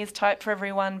 money is tight for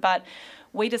everyone, but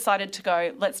we decided to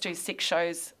go, let's do 6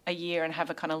 shows a year and have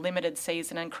a kind of limited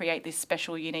season and create this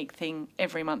special, unique thing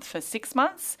every month for 6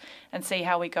 months and see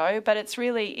how we go. But it's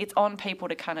on people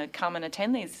to kind of come and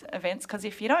attend these events because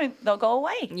if you don't, they'll go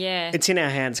away. Yeah. It's in our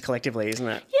hands collectively, isn't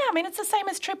it? Yeah, I mean, it's the same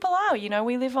as Triple R.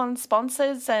 We live on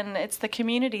sponsors and it's the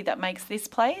community that makes this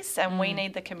place and we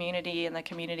need the community and the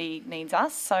community needs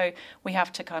us. So we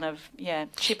have to kind of,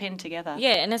 chip in together.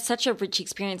 Yeah, and it's such a rich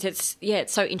experience. It's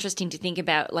so interesting to think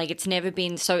about. It's never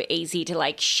been so easy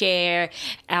to share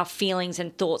our feelings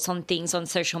and thoughts on things on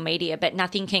social media, but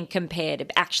nothing can compare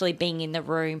to actually being in the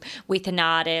room with an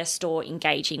artist or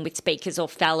engaging with speakers or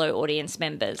fellow audience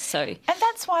members. And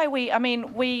that's why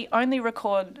we only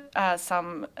record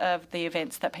some of the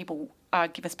events that people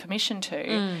give us permission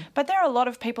to. But there are a lot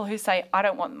of people who say, I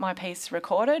don't want my piece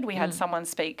recorded. We had someone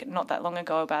speak not that long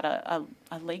ago about a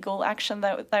legal action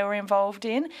that they were involved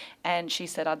in, and she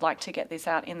said, I'd like to get this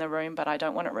out in the room, but I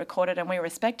don't want it recorded, and we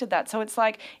respected that. So it's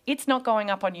it's not going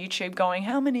up on YouTube going,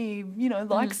 how many,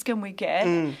 likes can we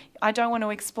get? I don't want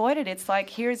to exploit it. It's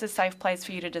here is a safe place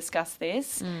for you to discuss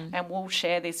this, and we'll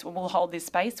share this, we'll hold this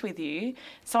space with you.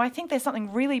 So I think there's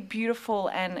something really beautiful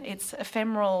and it's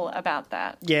ephemeral about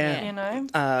that. Yeah.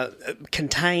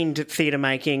 Contained theatre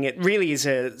making. It really is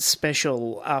a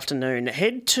special afternoon.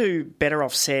 Head to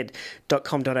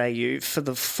betteroffsaid.com.au for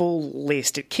the full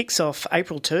list. It kicks off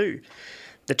April 2.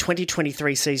 The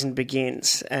 2023 season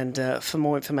begins, and for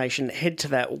more information, head to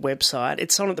that website.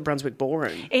 It's on at the Brunswick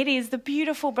Ballroom. It is the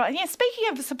beautiful... speaking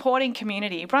of supporting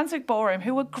community, Brunswick Ballroom,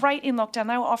 who were great in lockdown,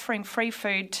 they were offering free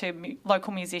food to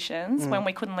local musicians when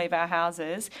we couldn't leave our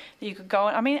houses. You could go...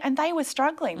 and they were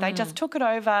struggling. They just took it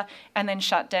over and then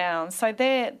shut down. So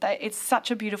it's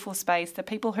such a beautiful space. The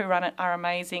people who run it are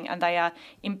amazing, and they are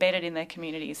embedded in their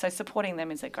community. So supporting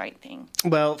them is a great thing.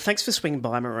 Well, thanks for swinging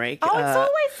by, Marique. Oh, it's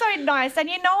always so nice. And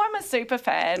I'm a super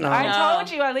fan. I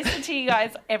told you I listen to you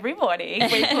guys every morning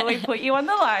before we put you on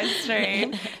the live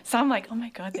stream. So I'm like, oh my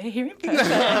God, they're here in person.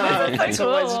 It's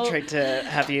always a treat to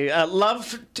have you.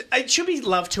 It should be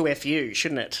love to FU,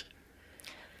 shouldn't it?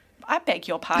 I beg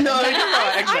your pardon. No, you're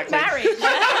right, exactly. I'm married.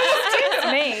 It's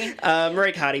me.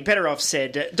 Marique Hardy,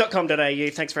 betteroffsaid.com.au.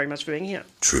 Thanks very much for being here.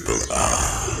 Triple R.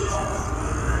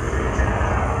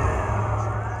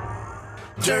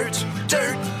 Dirt,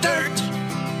 dirt, dirt.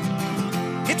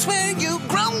 It's where you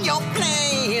grow your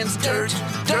plants. Dirt,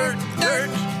 dirt, dirt.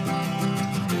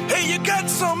 Hey, you got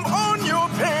some on your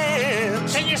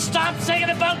pants. Can you stop singing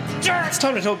about dirt? It's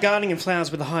time to talk gardening and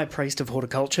flowers with the High Priest of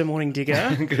Horticulture. Morning,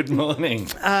 Digger. Good morning.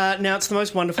 Now, it's the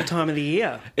most wonderful time of the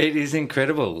year. It is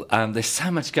incredible. There's so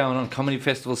much going on. Comedy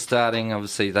festivals starting,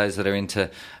 obviously those that are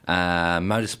into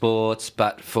motorsports,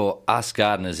 but for us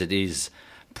gardeners it is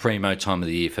primo time of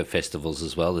the year for festivals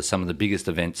as well. There's some of the biggest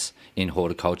events in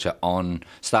horticulture one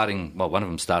of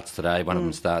them starts today, one of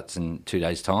them starts in 2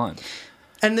 days' time.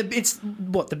 And it's,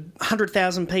 the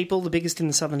 100,000 people, the biggest in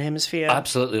the Southern Hemisphere?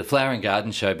 Absolutely, the Flower and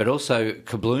Garden Show, but also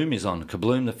Kabloom is on.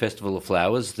 Kabloom, the Festival of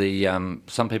Flowers.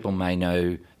 Some people may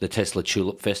know the Tesla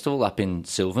Tulip Festival up in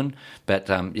Sylvan, but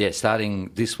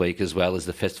starting this week as well as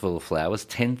the Festival of Flowers,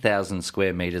 10,000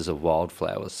 square metres of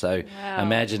wildflowers. So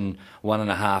imagine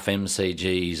 1.5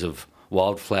 MCGs of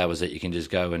wildflowers that you can just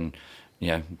go and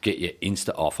get your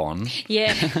Insta off on.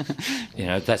 Yeah.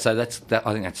 I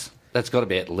think that's got to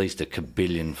be at least a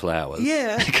kabillion flowers.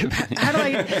 Yeah. How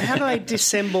do I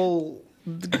dissemble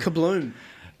the kabloom?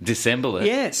 disassemble it.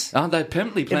 Yes. Aren't they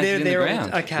permanently planted in the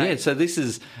ground? Okay. Yeah, so this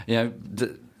is,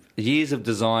 years of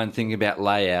design, thinking about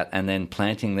layout, and then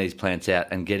planting these plants out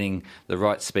and getting the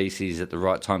right species at the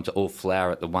right time to all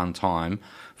flower at the one time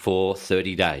for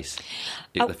 30 days.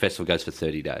 The festival goes for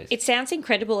 30 days. It sounds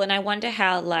incredible, and I wonder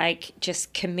how,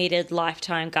 just committed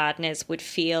lifetime gardeners would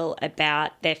feel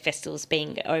about their festivals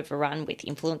being overrun with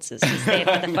influencers just there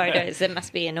for the photos. It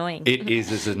must be annoying. It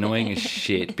is as annoying as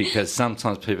shit, because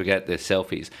sometimes people get their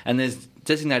selfies, and there's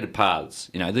designated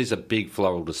paths. These are big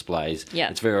floral displays.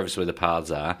 Yeah. It's very obvious where the paths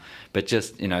are. But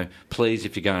just, please,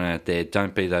 if you're going out there,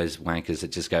 don't be those wankers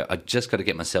that just go, I just got to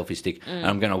get my selfie stick and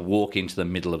I'm going to walk into the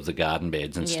middle of the garden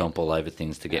beds and stomp all over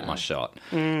things to get my shot.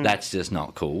 That's just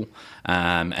not cool.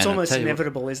 It's almost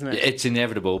inevitable, isn't it? It's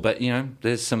inevitable, but,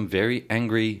 there's some very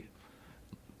angry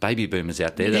baby boomers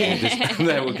out there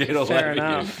that will get all Fair over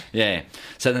enough. you. Yeah.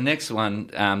 So the next one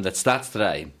that starts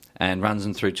today and runs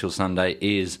them through till Sunday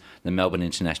is the Melbourne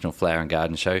International Flower and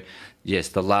Garden Show. Yes,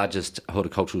 the largest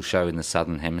horticultural show in the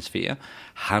Southern Hemisphere.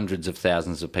 Hundreds of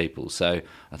thousands of people. So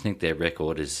I think their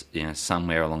record is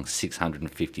somewhere along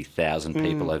 650,000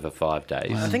 people over 5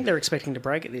 days. I think they're expecting to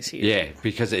break it this year. Yeah,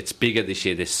 because it's bigger this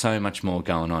year. There's so much more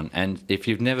going on. And if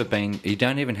you've never been, you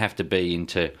don't even have to be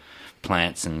into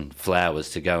plants and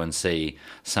flowers to go and see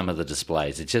some of the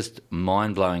displays. It's just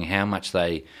mind-blowing how much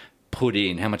they put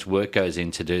in, how much work goes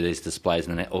in to do these displays,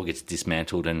 and then it all gets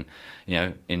dismantled, and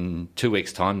in 2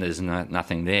 weeks' time there's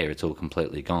nothing there. It's all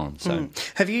completely gone. So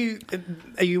are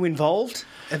you involved?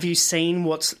 Have you seen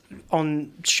what's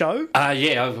on show?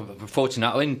 Yeah, I'm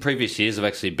fortunate. In previous years I've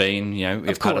actually been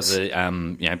part of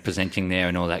the presenting there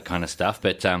and all that kind of stuff,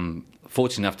 but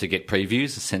fortunate enough to get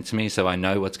previews sent to me, so I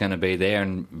know what's going to be there,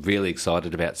 and really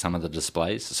excited about some of the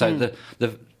displays. So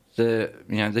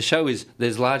the show is,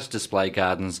 there's large display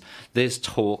gardens, there's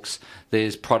talks,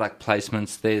 there's product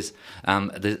placements, there's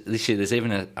this year there's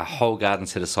even a whole garden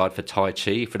set aside for Tai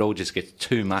Chi if it all just gets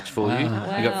too much for you. You've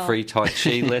got free Tai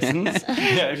Chi lessons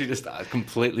if you just are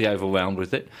completely overwhelmed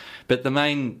with it. But the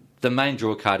main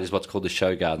draw card is what's called the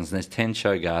show gardens, and there's 10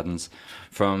 show gardens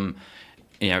from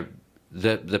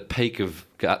the peak of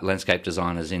landscape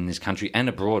designers in this country and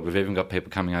abroad. We've even got people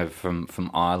coming over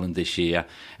from Ireland this year.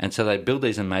 And so they build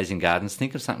these amazing gardens.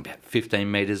 Think of something about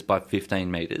 15 metres by 15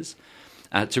 metres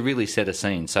to really set a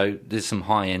scene. So there's some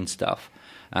high-end stuff.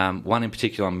 One in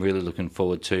particular I'm really looking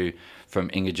forward to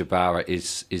from Inga Jabara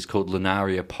is called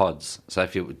Lunaria Pods. So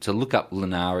if you were to look up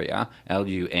Lunaria,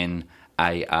 Lunaria,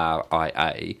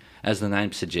 as the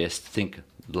name suggests, think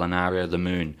Lunaria, the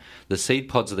moon. The seed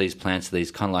pods of these plants are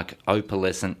these kind of like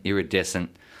opalescent,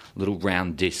 iridescent little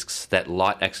round discs that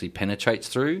light actually penetrates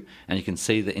through, and you can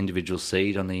see the individual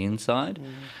seed on the inside.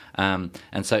 And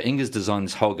so Inga's designed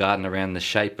this whole garden around the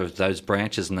shape of those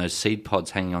branches and those seed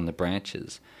pods hanging on the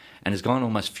branches, and has gone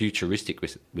almost futuristic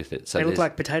with it. So they look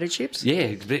like potato chips? Yeah,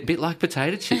 a bit like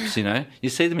potato chips, You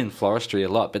see them in floristry a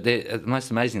lot, but they're the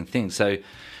most amazing thing. So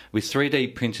with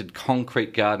 3D printed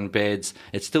concrete garden beds,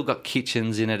 it's still got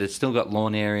kitchens in it, it's still got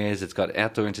lawn areas, it's got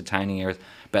outdoor entertaining areas,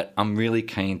 but I'm really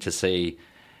keen to see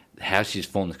how she's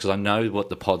formed, because I know what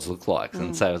the pods look like,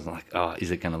 and so I was like,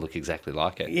 is it going to look exactly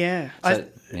like it? Yeah. So,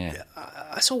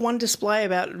 I saw one display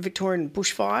about Victorian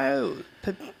bushfire,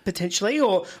 potentially,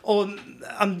 or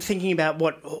I'm thinking about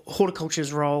what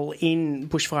horticulture's role in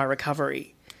bushfire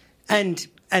recovery, and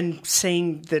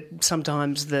seeing that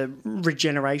sometimes the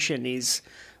regeneration is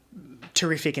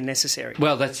terrific and necessary.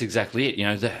 Well, that's exactly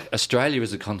it. Australia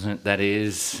is a continent that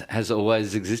has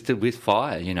always existed with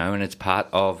fire, and it's part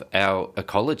of our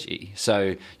ecology.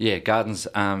 So, yeah, gardens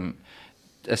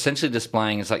essentially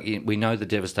displaying, it's like we know the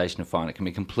devastation of fire, and it can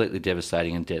be completely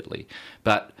devastating and deadly.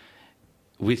 But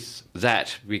with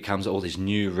that becomes all this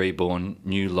new reborn,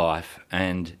 new life,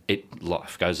 and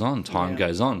life goes on, time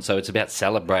goes on. So it's about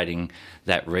celebrating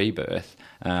that rebirth.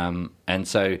 And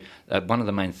so one of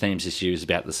the main themes this year is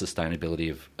about the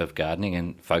sustainability of gardening,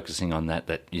 and focusing on that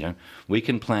we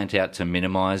can plant out to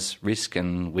minimise risk,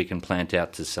 and we can plant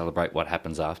out to celebrate what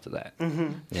happens after that.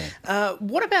 Mm-hmm. Yeah.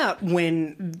 What about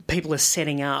when people are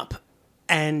setting up,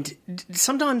 and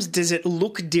sometimes does it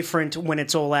look different when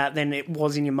it's all out than it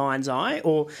was in your mind's eye,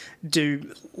 or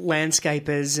do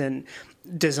landscapers and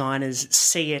designers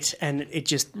see it and it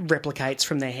just replicates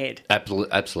from their head?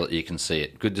 Absolutely, you can see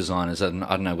it. Good designers, I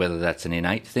don't know whether that's an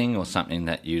innate thing or something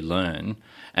that you learn,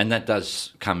 and that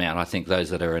does come out. I think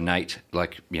those that are innate, I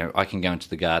can go into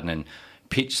the garden and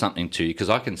pitch something to you because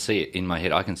I can see it in my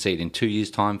head. I can see it in 2 years'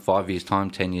 time, 5 years' time,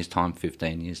 10 years' time,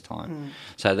 15 years' time.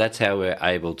 So that's how we're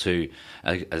able to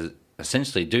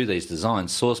essentially do these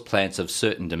designs, source plants of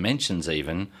certain dimensions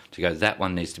even, to go, that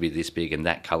one needs to be this big and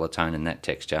that colour tone and that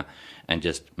texture, and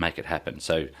just make it happen.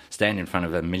 So stand in front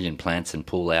of 1 million plants and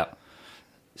pull out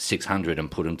 600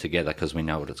 and put them together because we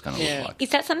know what it's going to look like. Is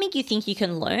that something you think you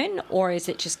can learn, or is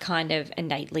it just kind of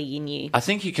innately in you? I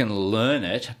think you can learn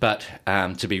it, but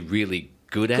to be really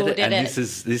good at it, and this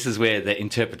is where the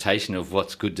interpretation of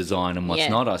what's good design and what's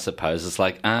not, I suppose, it's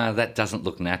like, that doesn't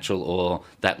look natural, or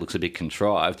that looks a bit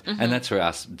contrived, and that's where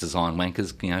us design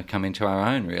wankers, come into our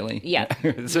own, really. Yeah.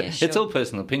 It's all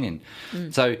personal opinion.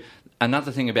 So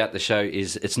another thing about the show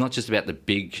is it's not just about the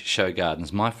big show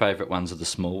gardens. My favourite ones are the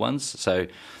small ones. So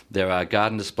there are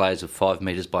garden displays of 5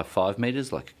 metres by 5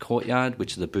 metres, like a courtyard,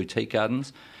 which are the boutique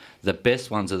gardens. The best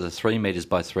ones are the 3 metres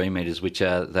by 3 metres, which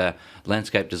are the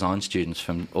landscape design students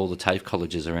from all the TAFE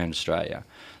colleges around Australia.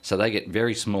 So they get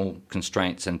very small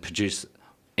constraints and produce,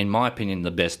 in my opinion, the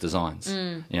best designs.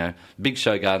 Big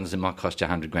show gardens, it might cost you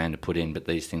 $100,000 to put in, but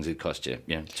these things, it cost you,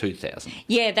 $2,000.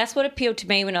 Yeah, that's what appealed to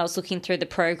me when I was looking through the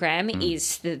program,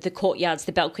 is the courtyards,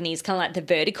 the balconies, kind of like the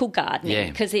vertical gardening,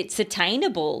 because it's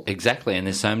attainable. Exactly, and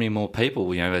there's so many more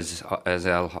people, as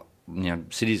our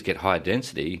cities get higher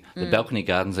density, the balcony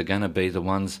gardens are going to be the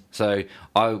ones. So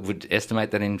I would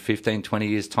estimate that in 15, 20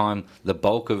 years' time, the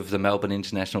bulk of the Melbourne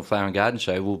International Flower and Garden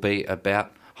Show will be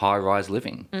about high-rise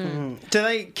living. Do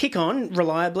they kick on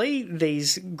reliably,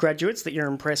 these graduates that you're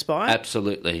impressed by?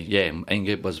 Absolutely, yeah.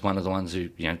 Ingrid was one of the ones who,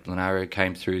 Lenario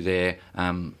came through there.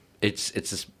 It's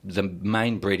the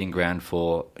main breeding ground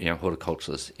for,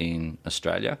 horticulturists in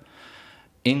Australia.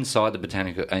 Inside the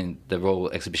botanical and the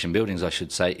Royal Exhibition buildings, I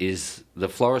should say, is the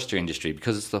floristry industry,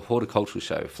 because it's the horticultural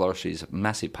show. Floristry is a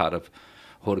massive part of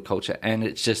horticulture, and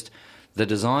it's just the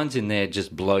designs in there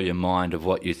just blow your mind of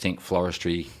what you think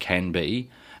floristry can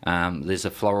be. There's a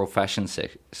floral fashion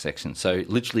section, so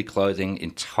literally clothing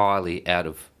entirely out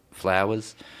of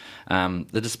flowers.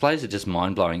 The displays are just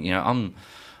mind-blowing. I'm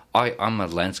a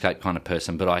landscape kind of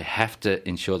person, but I have to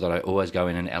ensure that I always go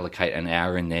in and allocate an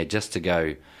hour in there just to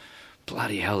go,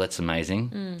 bloody hell, that's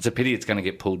amazing. It's a pity it's going to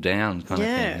get pulled down kind of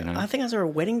thing. I think I saw a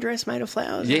wedding dress made of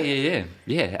flowers. Yeah,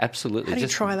 absolutely. How do you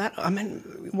try that? I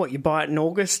mean, what, you buy it in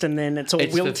August and then it's all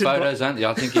wilted? It's for photos, aren't you?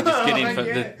 I think you just get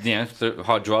in for the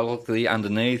hydraulically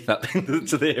underneath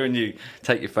that's there, and you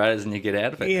take your photos and you get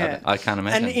out of it. Yeah. I can't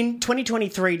imagine. And in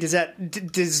 2023,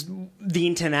 does the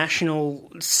international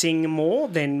sing more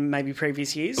than maybe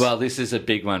previous years? Well, this is a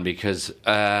big one because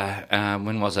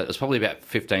when was it? It was probably about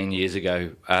 15 years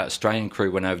ago. Australian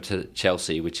crew went over to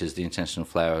Chelsea, which is the International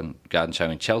Flower and Garden Show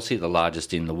in Chelsea, the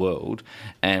largest in the world,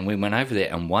 and we went over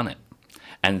there and won it.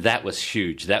 And that was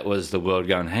huge. That was the world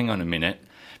going, hang on a minute,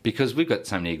 because we've got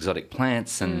so many exotic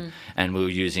plants and we were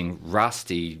using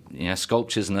rusty,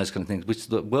 sculptures and those kind of things, which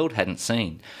the world hadn't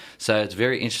seen. So it's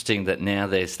very interesting that now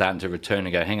they're starting to return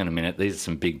and go, hang on a minute, these are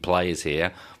some big players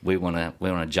here. We want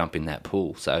to jump in that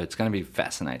pool. So it's going to be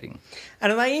fascinating.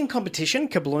 And are they in competition,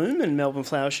 Kabloom and Melbourne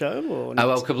Flower Show? Or not?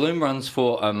 Well, Kabloom runs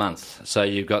for a month. So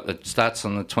you've got starts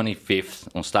on the 25th,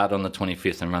 or start on the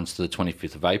 25th and runs to the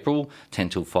 25th of April, 10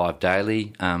 till 5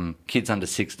 daily. Kids under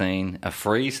 16 are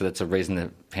free, so that's a reason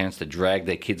that parents to drag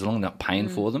their kids along, not paying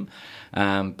for them.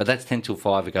 But that's 10 till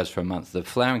 5, it goes for a month. The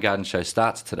Flower and Garden Show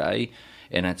starts today,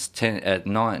 and it's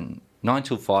 9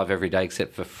 till 5 every day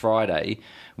except for Friday,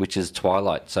 which is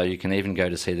twilight. So you can even go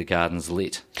to see the gardens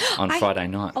lit on Friday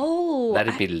night. Oh.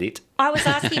 That'd be lit. I was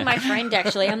asking my friend,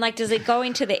 actually. I'm like, does it go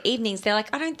into the evenings? They're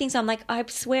like, I don't think so. I'm like, I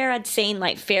swear I'd seen,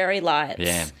 like, fairy lights.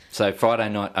 Yeah. So Friday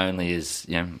night only is,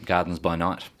 gardens by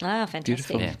night. Ah, fantastic.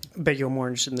 Beautiful. Yeah. But you're more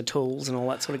interested in the tools and all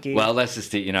that sort of gear. Well, that's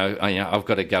just it. I've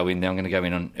got to go in there. I'm going to go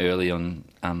in early on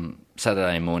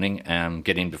Saturday morning,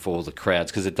 get in before the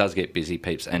crowds, because it does get busy,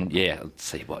 peeps. And, let's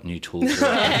see what new tools are.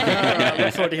 I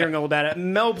look forward to hearing all about it.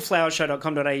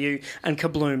 melbflowershow.com.au and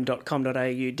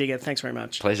kabloom.com.au. Digger, thanks very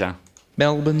much. Pleasure.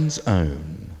 Melbourne's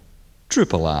own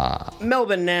Triple R.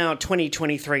 Melbourne Now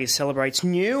 2023 celebrates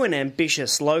new and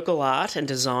ambitious local art and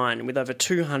design with over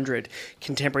 200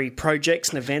 contemporary projects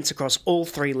and events across all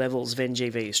 3 levels of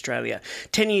NGV Australia.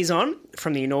 10 years on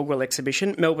from the inaugural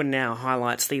exhibition, Melbourne Now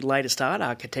highlights the latest art,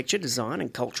 architecture, design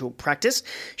and cultural practice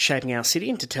shaping our city.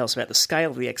 And to tell us about the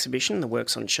scale of the exhibition and the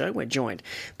works on show, we're joined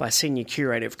by Senior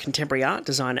Curator of Contemporary Art,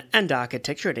 Design and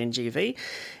Architecture at NGV,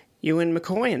 Ewan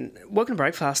McCoyan. Welcome to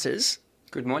Breakfasters.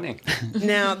 Good morning.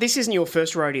 Now, this isn't your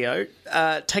first rodeo.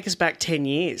 Take us back 10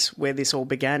 years where this all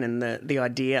began and the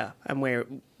idea and where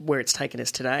it's taken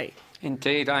us today.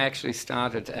 Indeed, I actually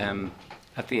started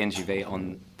at the NGV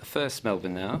on the first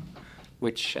Melbourne Now,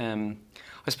 which I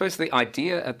suppose the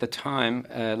idea at the time,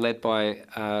 led by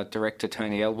director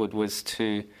Tony Elwood, was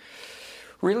to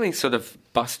really sort of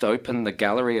bust open the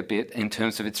gallery a bit in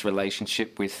terms of its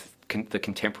relationship with the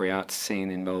contemporary arts scene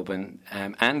in Melbourne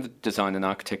and design and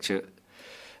architecture.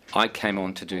 I came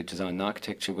on to do design and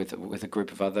architecture with a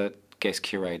group of other guest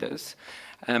curators.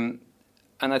 And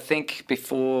I think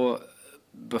before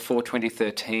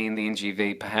 2013, the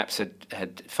NGV perhaps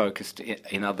had focused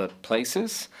in other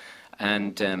places,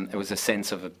 and there was a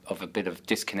sense of a bit of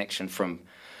disconnection from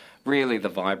really the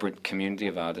vibrant community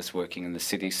of artists working in the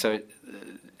city. So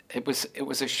it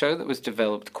was a show that was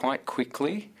developed quite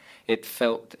quickly. It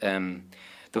felt there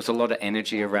was a lot of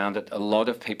energy around it, a lot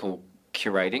of people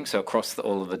curating, so across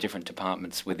all of the different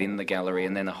departments within the gallery,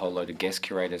 and then a whole load of guest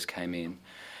curators came in,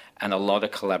 and a lot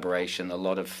of collaboration, a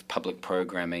lot of public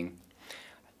programming.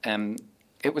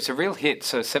 It was a real hit.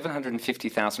 So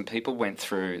 750,000 people went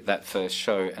through that first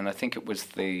show, and I think it was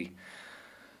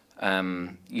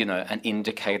an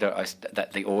indicator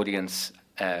that the audience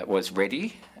was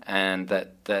ready, and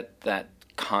that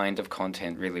kind of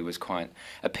content really was quite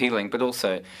appealing. But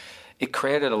also, it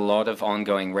created a lot of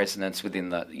ongoing resonance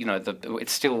within it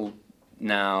still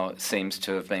now seems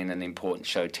to have been an important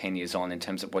show 10 years on in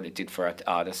terms of what it did for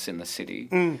artists in the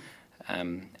city.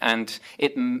 And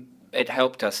it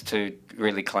helped us to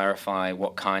really clarify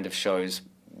what kind of shows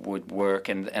would work,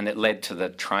 and it led to the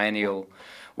triennial,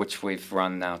 which we've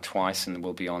run now twice and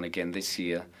will be on again this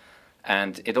year.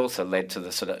 And it also led to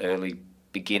the sort of early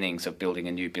beginnings of building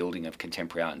a new building of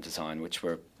contemporary art and design, which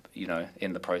we're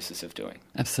in the process of doing.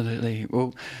 Absolutely.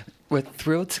 Well, we're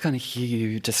thrilled to kind of hear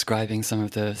you describing some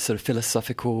of the sort of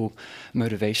philosophical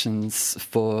motivations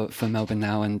for Melbourne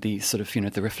Now, and the sort of,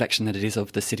 the reflection that it is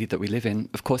of the city that we live in.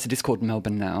 Of course, it is called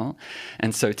Melbourne Now.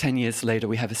 And so 10 years later,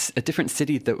 we have a different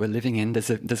city that we're living in. There's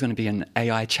going to be an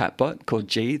AI chatbot called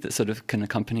G that sort of can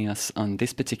accompany us on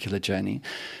this particular journey.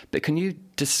 But can you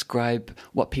describe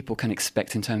what people can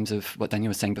expect in terms of what Daniel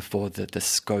was saying before, the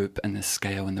scope and the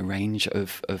scale and the range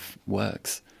of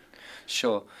works?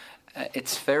 Sure.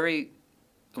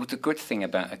 The good thing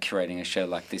about curating a show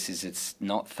like this is it's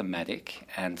not thematic,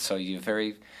 and so you're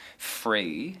very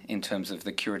free in terms of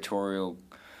the curatorial,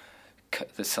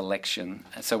 the selection.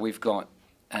 So we've got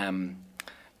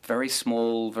very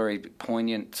small, very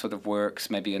poignant sort of works,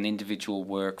 maybe an individual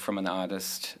work from an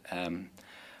artist,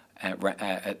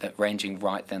 ranging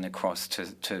right then across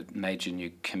to major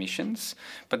new commissions.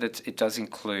 But it does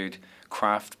include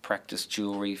craft, practice,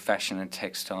 jewellery, fashion and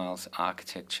textiles,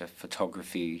 architecture,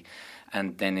 photography,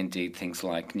 and then indeed things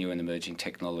like new and emerging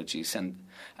technologies. And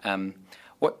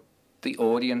what the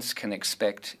audience can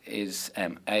expect is,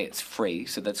 it's free,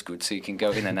 so that's good, so you can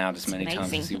go in and out as many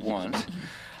times as you want.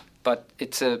 But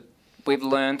we've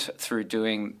learned through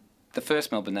doing the first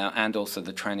Melbourne Now and also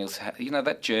the triennials,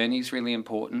 that journey is really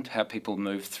important, how people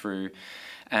move through.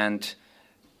 And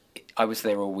I was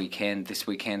there all weekend, this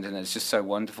weekend, and it's just so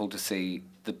wonderful to see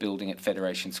the building at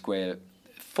Federation Square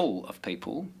full of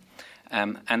people.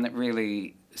 And that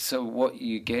really, so what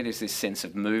you get is this sense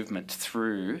of movement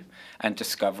through and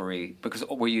discovery, because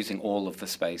we're using all of the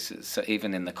spaces. So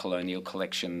even in the Colonial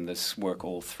Collection, there's work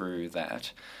all through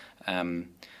that. And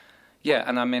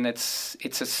I mean,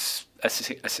 there's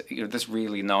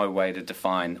really no way to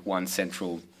define one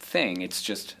central thing. It's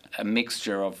just a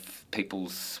mixture of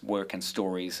people's work and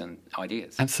stories and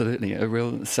ideas. Absolutely. A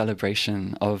real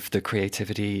celebration of the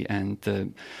creativity and the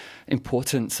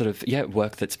important sort of,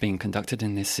 work that's being conducted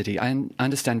in this city. I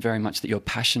understand very much that you're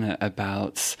passionate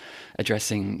about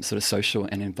addressing sort of social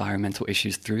and environmental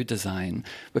issues through design.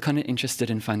 We're kind of interested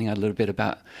in finding out a little bit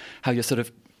about how you're sort of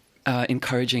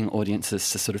encouraging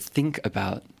audiences to sort of think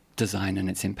about design and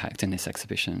its impact in this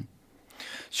exhibition.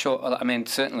 Sure. I mean,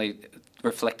 certainly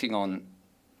reflecting on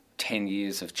 10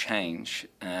 years of change.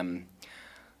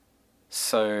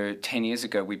 So 10 years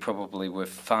ago, we probably were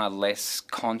far less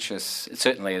conscious,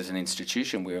 certainly as an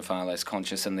institution, we were far less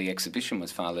conscious, and the exhibition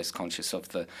was far less conscious of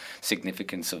the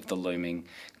significance of the looming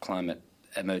climate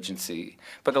emergency.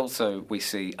 But also we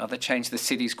see other change. The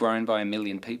city's grown by 1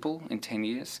 million people in 10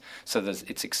 years, so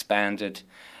it's expanded.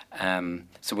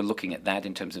 So we're looking at that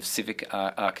in terms of civic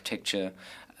architecture.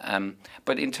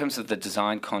 But in terms of the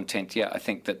design content, I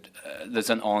think that there's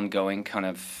an ongoing kind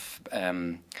of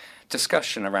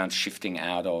discussion around shifting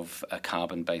out of a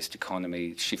carbon-based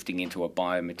economy, shifting into a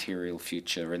biomaterial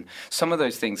future. And some of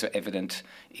those things are evident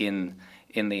in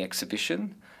the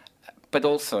exhibition, but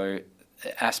also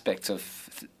aspects of,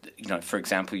 for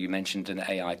example, you mentioned an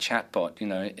AI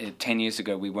chatbot. 10 years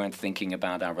ago, we weren't thinking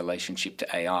about our relationship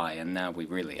to AI, and now we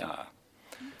really are.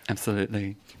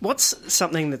 Absolutely. What's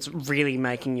something that's really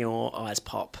making your eyes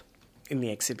pop in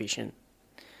the exhibition?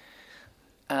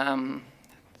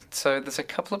 So there's a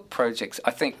couple of projects.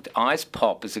 I think Eyes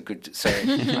Pop is a good... So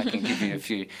I can give you a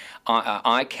few.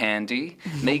 Eye Candy.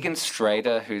 Megan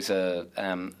Strader, who's a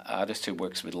artist who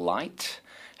works with light,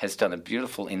 has done a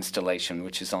beautiful installation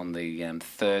which is on the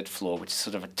third floor, which is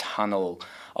sort of a tunnel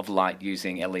of light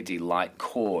using LED light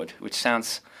cord, which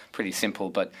sounds pretty simple,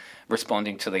 but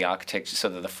responding to the architecture,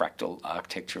 sort of the fractal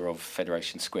architecture of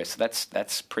Federation Square. So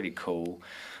that's pretty cool.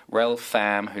 Rel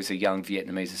Pham, who's a young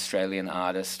Vietnamese Australian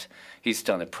artist, he's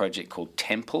done a project called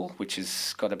Temple, which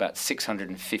has got about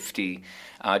 650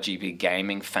 RGB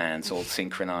gaming fans all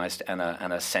synchronized and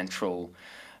a central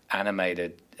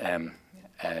animated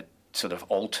sort of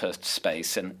altar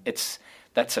space. And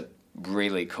that's a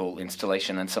really cool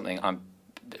installation and something I'm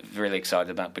really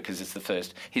excited about because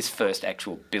it's his first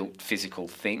actual built physical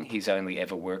thing. He's only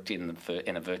ever worked in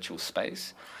a virtual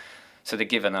space. So to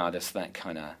give an artist that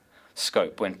kind of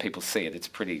scope, when people see it, it's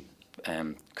pretty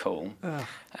cool.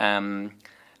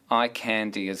 Eye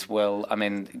Candy as well. I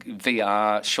mean,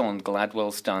 VR, Sean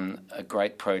Gladwell's done a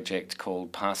great project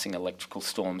called Passing Electrical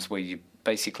Storms, where you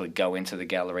basically go into the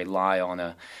gallery, lie on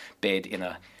a bed in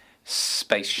a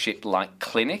spaceship-like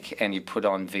clinic, and you put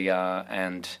on VR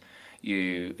and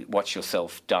you watch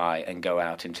yourself die and go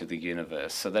out into the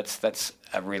universe. So that's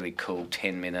a really cool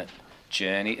 10-minute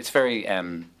journey. It's very...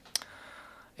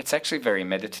 it's actually very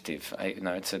meditative.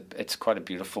 It's quite a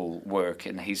beautiful work,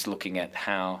 and he's looking at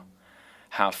how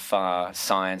far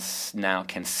science now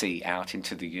can see out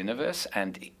into the universe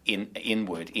and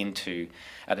inward into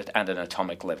at an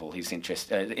atomic level. He's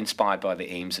inspired by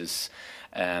the Eames's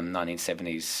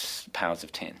 1970s Powers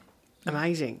of 10.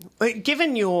 Amazing.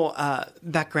 Given your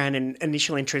background and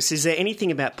initial interest, is there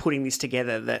anything about putting this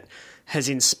together that has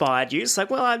inspired you? It's like,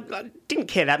 well, I didn't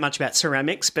care that much about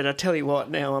ceramics, but I tell you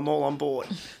what, now I'm all on board.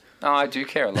 Oh, I do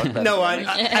care a lot about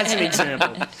ceramics. As an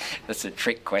example. That's a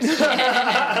trick question.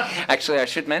 Actually, I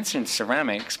should mention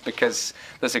ceramics because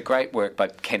there's a great work by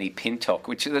Kenny Pintock,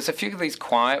 which there's a few of these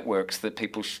quiet works that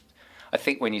people, I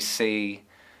think when you see...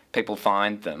 people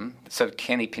find them. So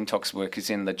Kenny Pintock's work is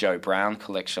in the Joe Brown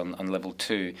collection on level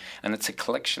 2, and it's a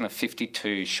collection of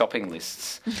 52 shopping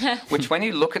lists, which when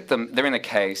you look at them, they're in a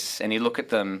case, and you look at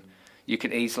them, you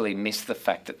could easily miss the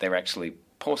fact that they're actually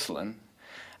porcelain.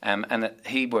 And that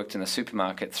he worked in a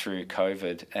supermarket through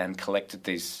COVID and collected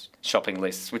these shopping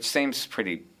lists, which seems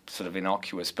pretty sort of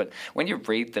innocuous, but when you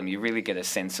read them, you really get a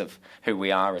sense of who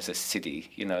we are as a city.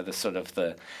 You know, the sort of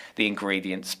the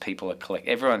ingredients people are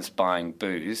collecting. Everyone's buying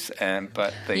booze,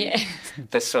 but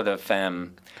the sort of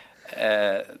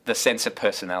the sense of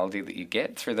personality that you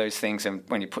get through those things, and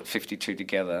when you put 52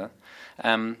 together,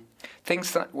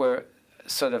 things that were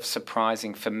sort of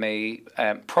surprising for me,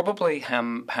 probably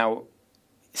how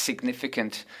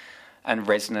significant and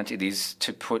resonant it is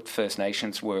to put First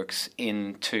Nations works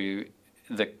into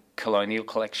the colonial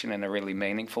collection in a really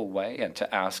meaningful way, and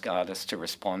to ask artists to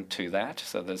respond to that.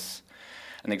 So there's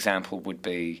an example would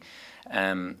be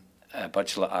a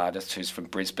Budgela artist who's from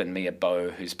Brisbane, Mia Bow,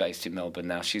 who's based in Melbourne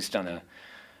now. She's done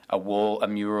a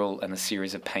mural and a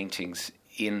series of paintings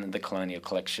in the colonial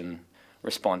collection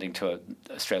responding to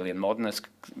Australian modernist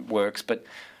works, but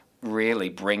really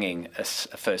bringing a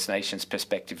First Nations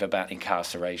perspective about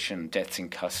incarceration, deaths in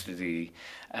custody,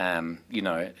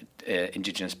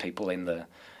 Indigenous people in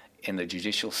the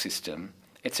judicial system.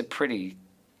 It's a pretty,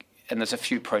 and there's a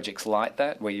few projects like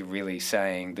that where you're really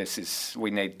saying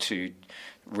we need to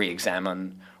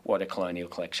re-examine what a colonial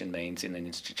collection means in an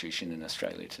institution in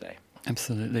Australia today.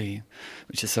 Absolutely,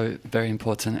 which is so very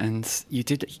important. And you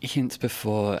did hint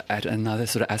before at another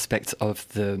sort of aspect of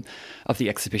the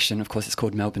exhibition. Of course, it's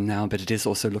called Melbourne Now, but it is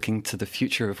also looking to the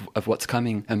future of what's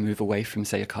coming and move away from,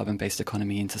 say, a carbon-based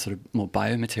economy into sort of more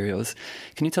biomaterials.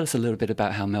 Can you tell us a little bit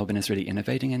about how Melbourne is really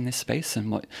innovating in this space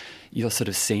and what you're sort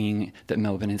of seeing that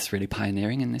Melbourne is really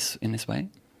pioneering in this way?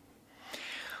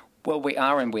 Well, we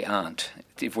are and we aren't,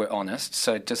 if we're honest.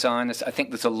 So designers, I think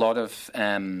there's a lot of...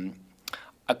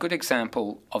 a good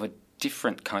example of a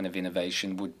different kind of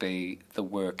innovation would be the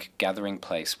work Gathering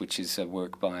Place, which is a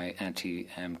work by Auntie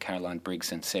Caroline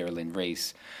Briggs and Sarah Lynn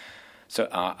Rees. So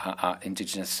our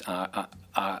Indigenous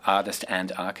artist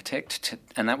and architect.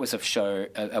 And that was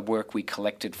a work we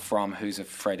collected from Who's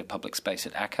Afraid of Public Space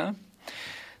at ACCA.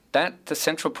 The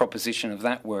central proposition of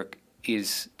that work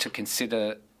is to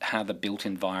consider how the built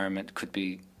environment could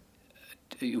be.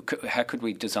 How could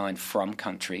we design from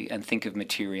country and think of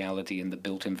materiality in the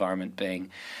built environment being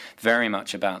very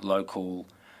much about local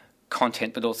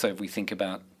content, but also if we think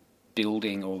about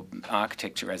building or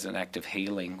architecture as an act of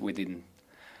healing within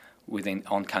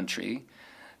on country.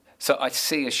 So I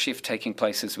see a shift taking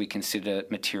place as we consider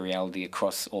materiality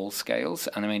across all scales.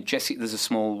 And I mean, Jessie, there's a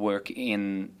small work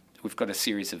in we've got a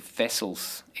series of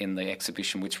vessels in the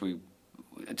exhibition which we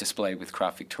display with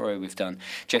Craft Victoria. We've done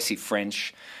Jessie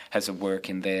French has a work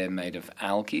in there made of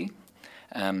algae,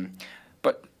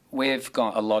 but we've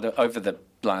got a lot of over the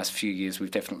last few years.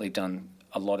 We've definitely done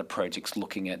a lot of projects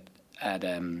looking at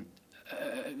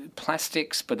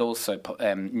plastics, but also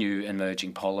new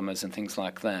emerging polymers and things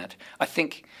like that. I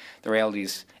think the reality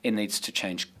is it needs to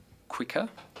change quicker,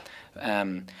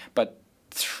 but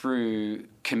through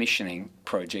commissioning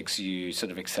projects, you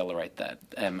sort of accelerate that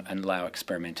and allow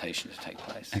experimentation to take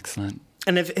place. Excellent.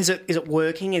 And is it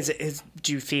working?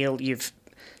 Do you feel you've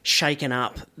shaken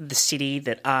up the city,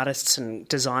 that artists and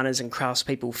designers and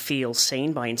craftspeople feel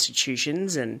seen by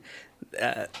institutions, and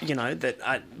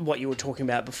what you were talking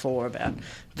about before about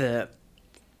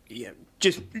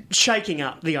just shaking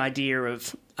up the idea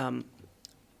of an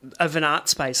art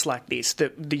space like this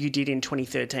that you did in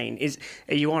 2013?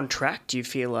 Are you on track? Do you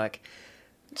feel like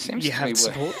Seems you to have be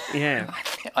support? Yeah,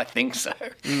 I think so.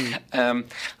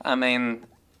 I mean,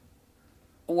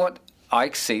 what I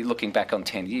see looking back on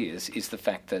 10 years is the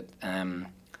fact that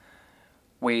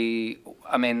the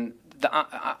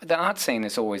art scene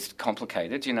is always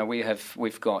complicated. You know,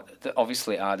 we've got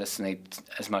obviously artists need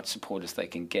as much support as they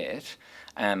can get,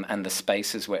 and the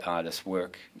spaces where artists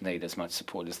work need as much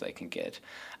support as they can get.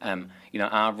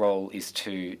 Our role is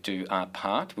to do our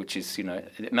part, which is,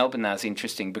 Melbourne now is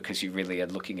interesting because you really are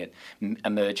looking at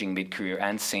emerging mid-career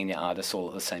and senior artists all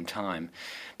at the same time.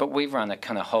 But we've run a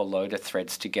kind of whole load of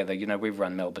threads together. We've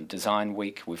run Melbourne Design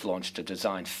Week. We've launched a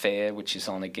design fair, which is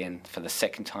on again for the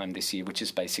second time this year, which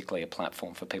is basically a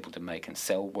platform for people to make and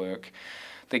sell work.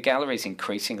 The gallery is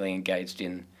increasingly engaged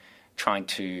in trying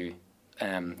to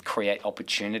create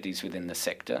opportunities within the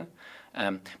sector,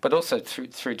 but also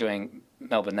through doing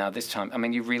Melbourne Now this time. I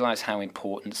mean, you realise how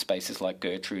important spaces like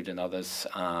Gertrude and others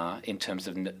are in terms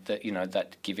of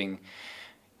that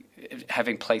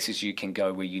having places you can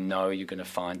go where you're going to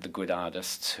find the good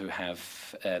artists who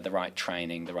have the right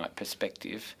training, the right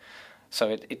perspective.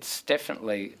 So it's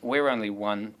definitely, we're only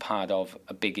one part of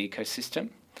a big ecosystem.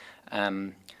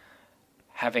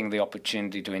 Having the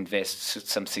opportunity to invest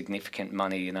some significant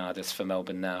money in artists for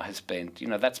Melbourne Now has been,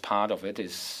 that's part of it.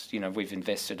 We've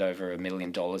invested over $1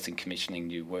 million in commissioning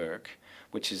new work,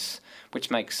 which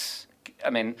makes,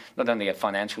 not only a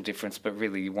financial difference, but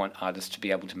really you want artists to be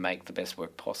able to make the best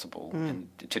work possible. And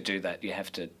to do that, you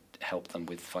have to help them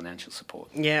with financial support.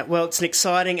 Yeah, well, it's an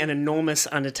exciting and enormous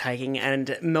undertaking,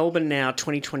 and Melbourne Now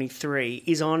 2023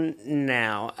 is on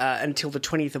now until the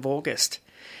 20th of August.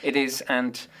 It is,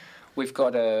 and we've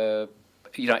got every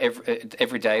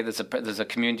day there's a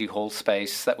community hall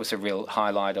space. That was a real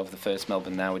highlight of the first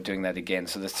Melbourne Now. We're doing that again.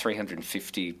 So there's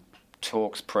 350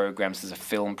 talks, programs. There's a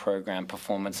film program,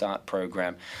 performance art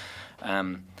program.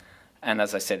 And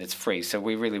as I said, it's free. So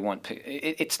we really want...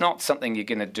 It's not something you're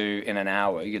going to do in an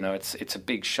hour. It's a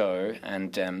big show,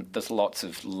 and there's lots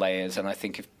of layers. And I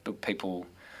think if people...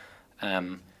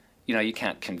 you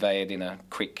can't convey it in a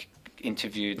quick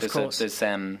interview. Of course.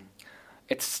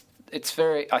 It's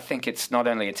very... I think it's not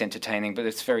only it's entertaining, but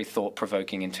it's very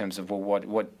thought-provoking in terms of,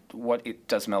 what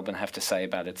does Melbourne have to say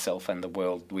about itself and the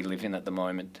world we live in at the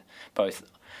moment, both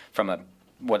from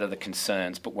what are the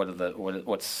concerns, but what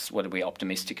are we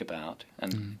optimistic about?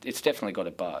 And it's definitely got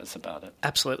a buzz about it.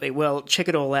 Absolutely. Well, check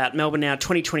it all out. Melbourne Now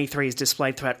 2023 is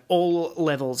displayed throughout all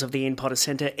levels of the Ian Potter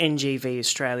Centre, NGV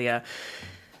Australia.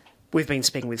 We've been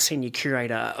speaking with Senior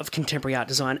Curator of Contemporary Art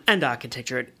Design and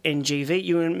Architecture at NGV,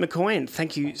 Ewan McCoyan.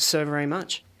 Thank you so very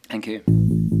much. Thank you.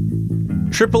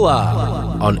 Triple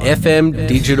R on FM,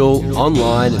 digital,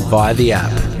 online and via the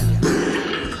app.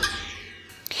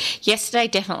 Yesterday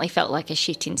definitely felt like a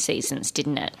shit in seasons,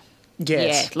 didn't it?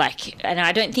 Yes. Yeah, and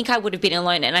I don't think I would have been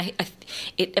alone. And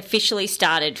it officially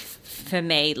started for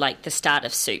me like the start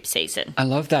of soup season. I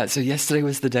love that. So yesterday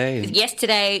was the day.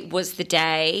 Yesterday was the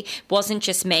day. Wasn't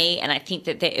just me, and I think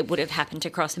that it would have happened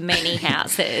across many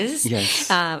houses yes.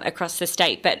 Across the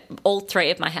state. But all three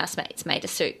of my housemates made a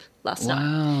soup last night.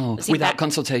 Wow. Without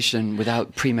consultation,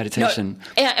 without premeditation.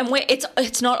 No, and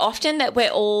it's not often that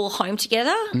we're all home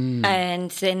together.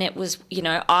 And then it was,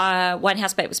 one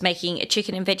housemate was making a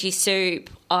chicken and veggie soup.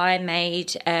 I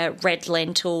made a red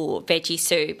lentil veggie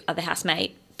soup. Other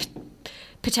housemate,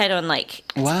 potato and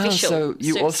wow, so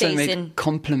you also season. make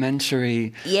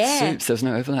complementary soups. There's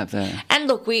no overlap there. And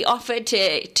look, we offered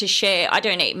to share. I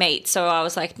don't eat meat, so I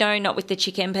was like, no, not with the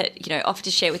chicken, but offered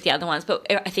to share with the other ones. But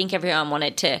I think everyone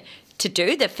wanted to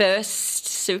do the first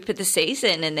soup of the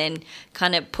season and then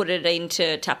kind of put it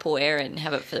into Tupperware and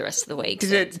have it for the rest of the week.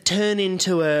 Did it turn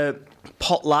into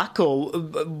potluck or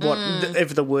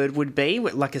whatever the word would be,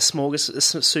 like a soup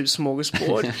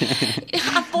smorgasbord?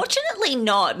 Unfortunately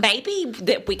not. Maybe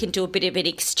that we can do a bit of an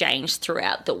exchange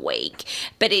throughout the week,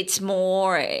 but it's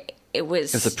more... It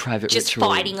was a private just ritual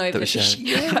fighting over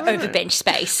over bench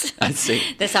space. I see.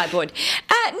 The sideboard.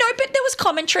 No, but there was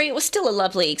commentary. It was still a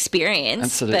lovely experience.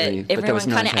 Absolutely. But everyone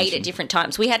kind of ate at different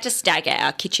times. We had to stagger.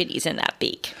 Our kitchen isn't that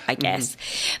big, I guess.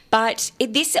 But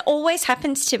this always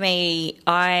happens to me.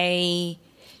 I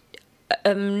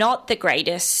am not the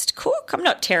greatest cook. I'm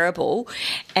not terrible.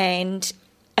 And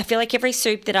I feel like every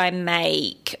soup that I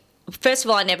make, first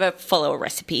of all, I never follow a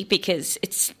recipe because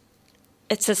it's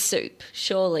a soup,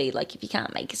 surely. Like, if you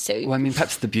can't make a soup. Well, I mean,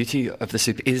 perhaps the beauty of the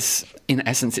soup is, in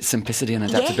essence, its simplicity and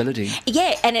adaptability.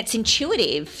 Yeah, and it's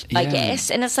intuitive, I guess.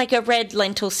 And it's like a red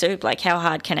lentil soup. Like, how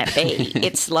hard can it be?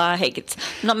 It's like,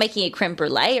 I'm not making a creme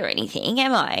brulee or anything,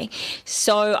 am I?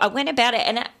 So I went about it,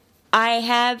 and I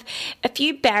have a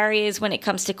few barriers when it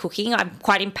comes to cooking. I'm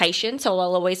quite impatient, so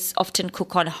I'll always often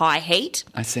cook on high heat.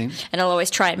 I see. And I'll always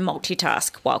try and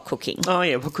multitask while cooking. Oh,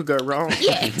 yeah, what could go wrong?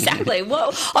 Yeah, exactly.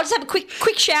 Well, I'll just have a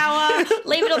quick shower,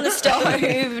 leave it on the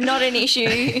stove, not an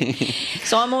issue.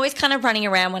 So I'm always kind of running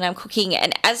around when I'm cooking,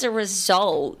 and as a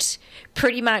result,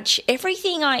 pretty much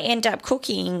everything I end up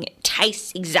cooking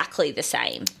tastes exactly the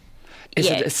same. Is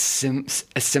it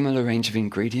a similar range of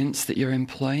ingredients that you're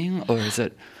employing, or is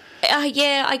it...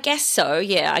 Yeah, I guess so.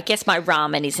 Yeah, I guess my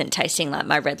ramen isn't tasting like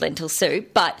my red lentil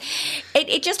soup, but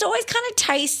it just always kind of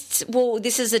tastes, well,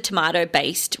 this is a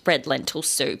tomato-based red lentil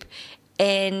soup.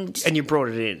 And you brought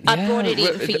it in. I brought it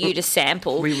in for you to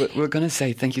sample. We were going to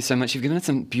say thank you so much. You've given us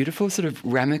some beautiful sort of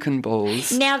ramekin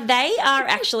balls. Now,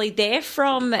 they're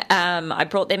from, I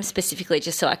brought them specifically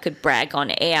just so I could brag on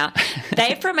air.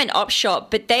 They're from an op shop,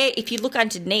 but if you look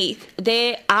underneath,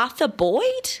 they're Arthur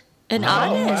Boyd. An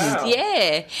artist, wow.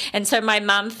 Yeah. And so my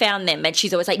mum found them, and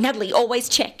she's always like, Natalie, always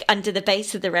check under the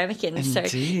base of the ramekins. So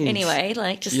anyway,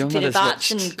 like just a bit of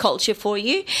arts and culture for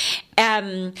you. So have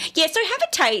a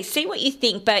taste, see what you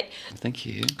think. But thank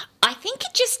you. I think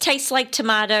it just tastes like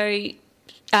tomato.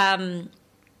 I'm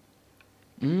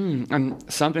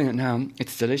sampling it now.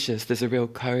 It's delicious. There's a real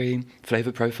curry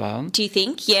flavour profile. Do you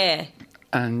think? Yeah.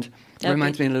 And it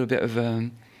reminds me a little bit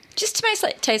of... Just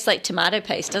tastes like tomato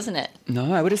paste, doesn't it?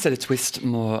 No, I would have said a twist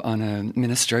more on a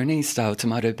minestrone-style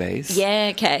tomato base. Yeah,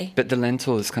 okay. But the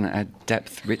lentils kind of add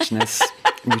depth, richness,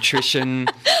 nutrition,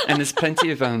 and there's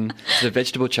plenty of the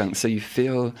vegetable chunks, so you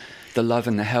feel the love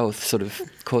and the health sort of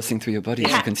coursing through your body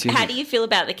as you consume it. How do you feel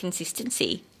about the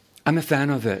consistency? I'm a fan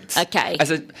of it. Okay.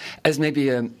 As maybe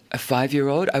a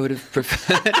 5-year-old, I would have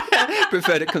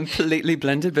preferred it completely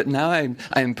blended, but now I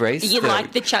embrace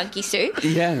like the chunky soup?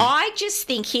 Yeah. I just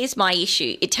think, here's my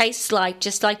issue. It tastes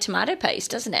just like tomato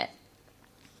paste, doesn't it?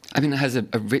 I mean, it has a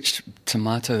rich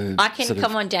tomato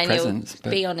come on, Daniel, presence,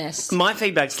 be honest. My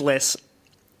feedback's less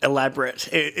elaborate.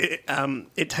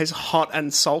 It tastes hot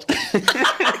and salty.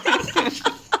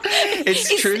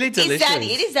 It's truly delicious.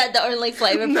 Is that the only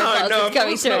flavour profile that's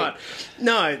going through? Not.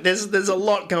 No, there's a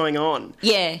lot going on.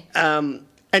 Yeah.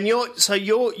 And you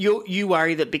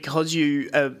worry that because you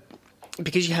have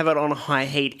it on a high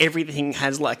heat, everything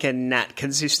has like a nat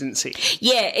consistency.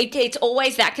 Yeah, it's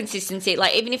always that consistency.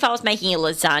 Like, even if I was making a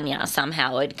lasagna,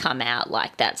 somehow it'd come out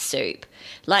like that soup.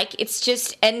 Like, it's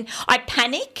just, and I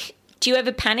panic. Do you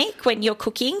ever panic when you're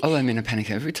cooking? Oh, I'm in a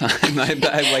panic every time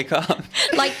I wake up.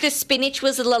 Like, the spinach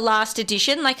was the last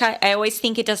addition. Like, I always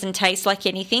think it doesn't taste like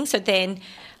anything. So then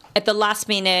at the last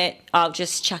minute, I'll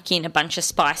just chuck in a bunch of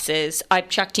spices. I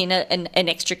chucked in an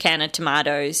extra can of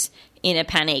tomatoes in a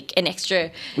panic, an extra...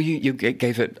 Well, you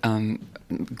gave it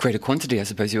greater quantity, I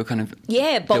suppose. You were kind of...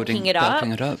 Yeah, bulking it up.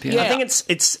 Yeah. I think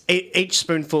it's each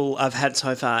spoonful I've had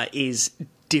so far is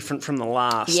different from the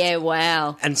last. Yeah,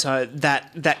 wow. And so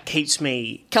that keeps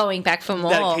me... Going back for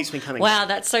more. That keeps me coming Wow,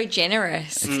 that's so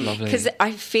generous. It's lovely. Because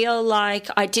I feel like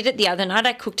I did it the other night.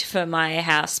 I cooked for my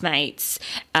housemates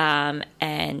and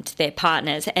their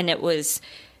partners, and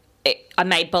I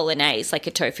made bolognese, like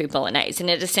a tofu bolognese, and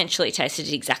it essentially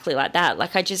tasted exactly like that.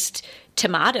 Like,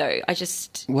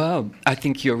 Well, I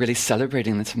think you're really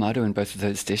celebrating the tomato in both of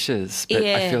those dishes. But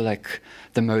yeah. I feel like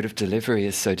the mode of delivery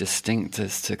is so distinct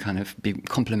as to kind of be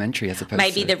complementary as opposed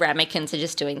Maybe to... the ramekins are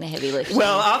just doing the heavy lifting.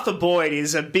 Well, Arthur Boyd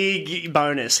is a big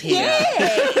bonus here.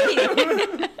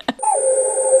 Yeah!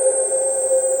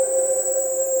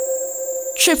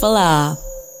 Triple R.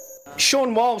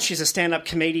 Sean Walsh is a stand-up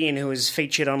comedian who is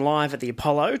featured on Live at the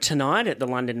Apollo tonight at the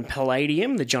London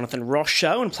Palladium, the Jonathan Ross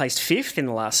Show, and placed 5th in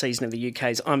the last season of the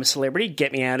UK's I'm a Celebrity,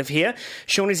 Get Me Out of Here.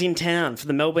 Sean is in town for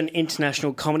the Melbourne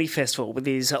International Comedy Festival with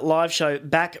his live show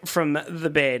Back from the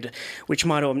Bed, which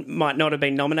might or might not have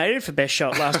been nominated for Best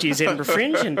Show at last year's Edinburgh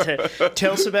Fringe. And to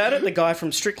tell us about it, the guy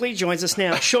from Strictly joins us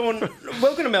now. Sean,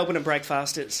 welcome to Melbourne and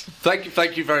Breakfasters.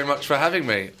 Thank you very much for having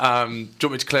me. Do you want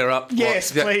me to clear up?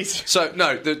 Yes, please. So,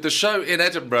 no, the show in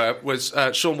Edinburgh was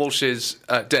Sean Walsh's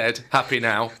Dead, Happy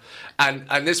Now.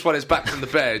 And this one is Back from the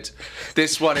Bed.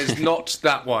 This one is not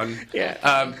that one.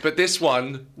 Yeah. But this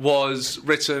one was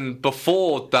written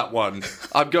before that one.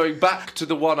 I'm going back to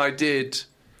the one I did...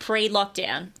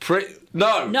 Pre-lockdown.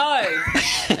 No. No.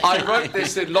 I wrote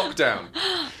this in lockdown.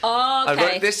 Oh, okay. I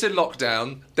wrote this in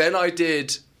lockdown. Then I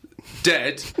did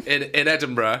Dead in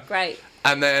Edinburgh. Great.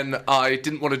 And then I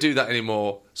didn't want to do that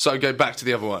anymore, so I go back to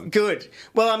the other one. Good.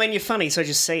 Well, I mean, you're funny, so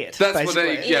just see it. That's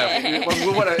basically. what they, yeah.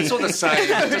 It's all the same.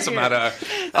 It doesn't matter.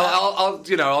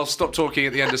 I'll stop talking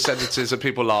at the end of sentences and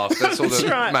people laugh. That's all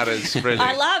that matters, really.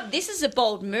 I love this is a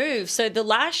bold move. So the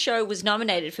last show was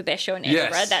nominated for Best Show in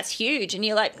Edinburgh. Yes. That's huge, and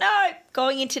you're like, no,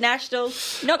 going international,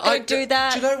 not going to do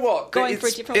that. Do you know what? Going for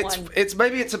a different one.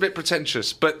 Maybe it's a bit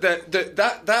pretentious, but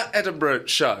that Edinburgh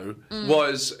show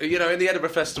was, in the Edinburgh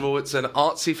Festival, it's an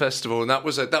artsy festival, and that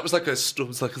was like a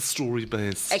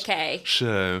story-based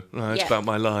show. Right, it's about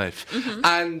my life. Mm-hmm.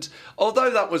 And although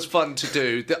that was fun to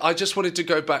do, I just wanted to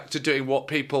go back to doing what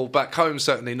people back home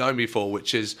certainly know me for,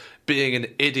 which is being an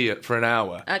idiot for an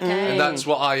hour. Okay. And that's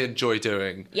what I enjoy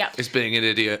doing, Yep. is being an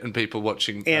idiot and people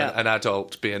watching an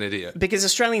adult be an idiot. Because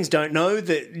Australians don't know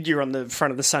that you're on the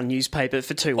front of the Sun newspaper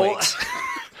for 2 weeks.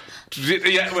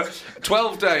 Yeah,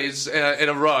 12 days in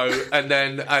a row, and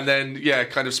then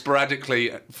kind of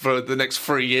sporadically for the next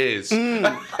 3 years. So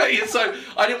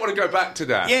I didn't want to go back to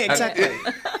that. Yeah, exactly.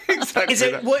 Exactly.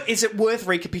 Is it worth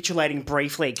recapitulating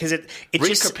briefly? Because it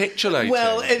recapitulating.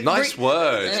 Nice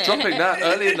word. Dropping that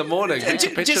early in the morning.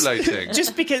 Recapitulating.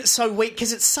 Just because it's so weak,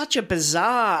 because it's such a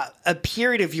bizarre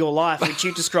period of your life, which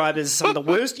you describe as some of the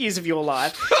worst years of your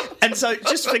life. And so,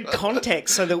 just for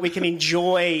context, so that we can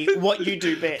enjoy what you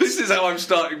do best. This is how I'm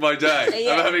starting my day.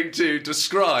 I'm having to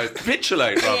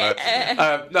capitulate, rather.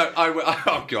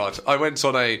 I went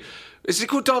on a... Is it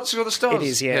called Dancing on the Stars? It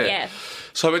is, yeah.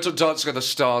 So I went on Dancing on the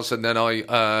Stars, and then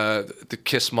I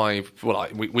kissed my... Well,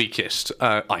 we kissed.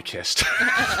 I kissed.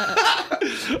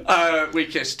 We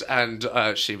kissed, and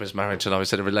she was married, and I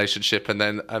was in a relationship, and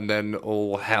then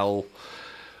all hell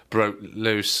broke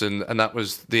loose, and that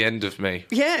was the end of me.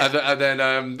 Yeah. And then...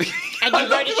 and you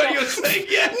wrote it you're saying,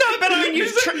 yeah. No, but I mean,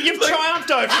 you've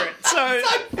triumphed over it. So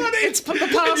it's the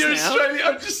past You're now. Australian.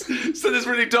 I'm just so this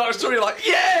really dark story. You're like,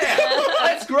 yeah,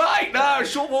 that's great. No,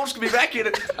 Sean Walsh can be back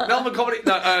in Melbourne comedy.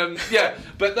 No,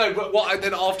 but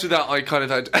then after that, I kind of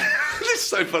had. This is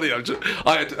so funny.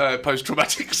 I had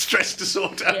post-traumatic stress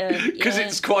disorder because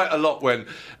it's quite a lot when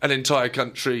an entire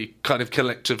country kind of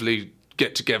collectively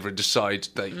get together and decide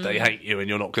they hate you and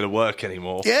you're not going to work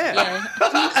anymore. Yeah.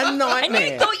 A nightmare.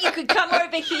 And you thought you could come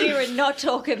over here and not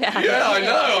talk about it. Yeah, I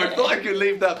know. I thought I could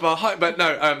leave that behind. But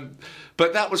no,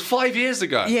 but that was 5 years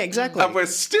ago. Yeah, exactly. And we're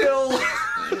still...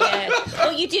 Yeah.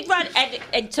 Well, you did run...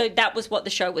 And so that was what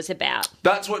the show was about.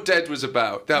 That's what Dead was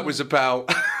about. That was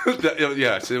about...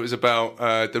 so it was about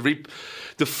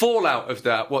the fallout of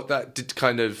that, what that did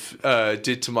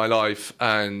did to my life,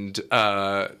 and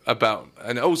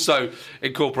also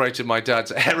incorporated my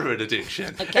dad's heroin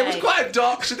addiction. Okay. It was quite a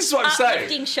dark. This is what I'm saying.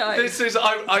 Uplifting show. This is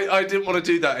I didn't want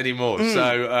to do that anymore.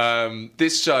 So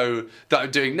this show that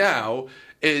I'm doing now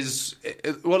is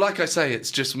like I say, it's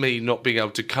just me not being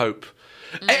able to cope.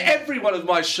 Every one of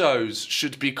my shows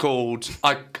should be called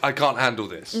I can't handle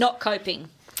this. Not coping.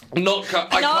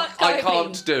 I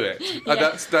can't do it.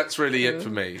 Yeah. That's really it for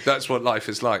me. That's what life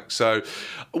is like. So,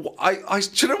 do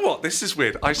you know what? This is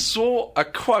weird. I saw a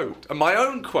quote, my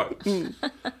own quote,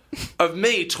 of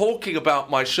me talking about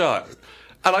my show.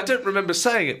 And I don't remember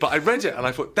saying it, but I read it and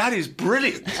I thought, that is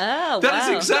brilliant. Oh, That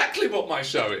is exactly what my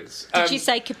show is. Did you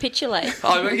say capitulate?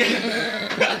 The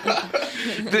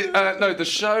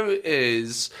show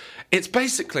is... It's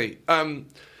basically...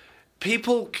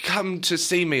 people come to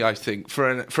see me, I think, for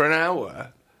an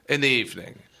hour in the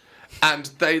evening, and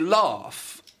they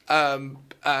laugh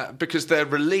because they're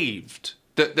relieved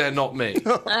that they're not me.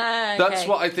 Okay. That's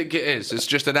what I think it is. It's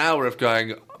just an hour of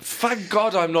going, thank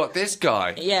God I'm not this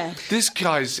guy. Yeah. This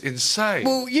guy's insane.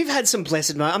 Well, you've had some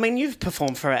blessed moments. I mean, you've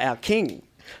performed for our king.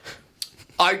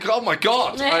 Oh my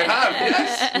God, I have,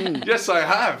 yes. Yes, I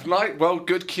have.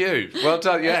 Good cue. Well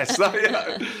done, yes.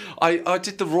 I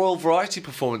did the Royal Variety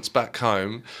performance back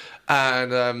home,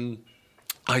 and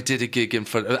I did a gig in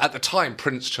front, at the time,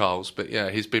 Prince Charles, but yeah,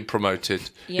 he's been promoted.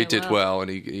 Yeah, he did wow. well,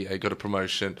 and he got a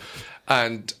promotion.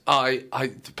 And I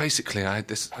had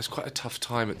this. It was quite a tough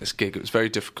time at this gig. It was very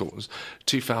difficult. It was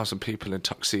 2,000 people in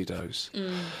tuxedos,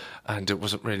 and it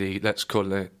wasn't really, let's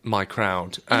call it, my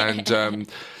crowd. And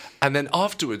and then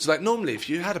afterwards, like normally, if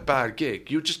you had a bad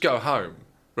gig, you would just go home,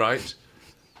 right?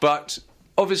 But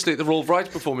obviously, at the Royal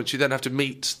Variety performance, you then have to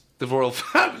meet the royal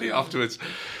family afterwards.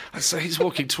 And so he's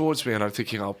walking towards me, and I'm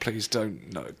thinking, oh, please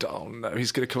don't, no,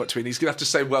 he's going to come up to me, and he's going to have to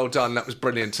say, well done, that was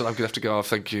brilliant, and I'm going to have to go, oh,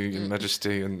 thank you, Your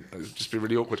Majesty, and it'll just be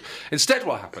really awkward. Instead,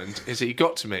 what happened is he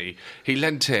got to me, he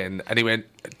leant in, and he went,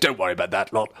 don't worry about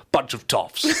that lot, bunch of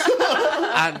toffs.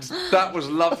 And that was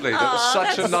lovely. That was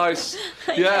such a nice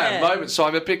moment. So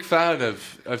I'm a big fan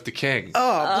of the King.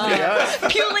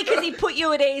 Purely because he put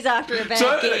you at ease after a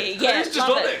bad gig. Yeah, he's just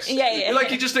honest. Like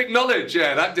he just acknowledged,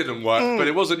 that didn't work, but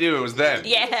it wasn't you, it was them.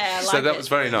 Yeah, that was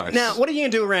very nice. Now, what are you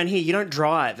going to do around here? You don't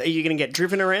drive. Are you going to get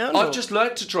driven around? I've just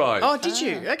learnt to drive. Oh, did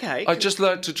you? Okay. I just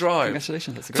learnt to drive.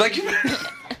 Congratulations, that's a great. Thank you.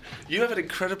 You have an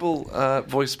incredible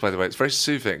voice, by the way. It's very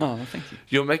soothing. Oh, thank you.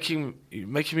 You're making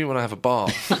me want to have a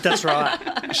bath. That's right.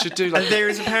 You should do like. There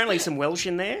is apparently some Welsh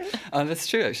in there. Oh, that's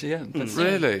true, actually, yeah.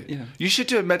 Really? Yeah. You should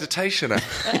do a meditation app.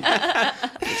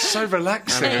 It's so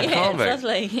relaxing and calming. It's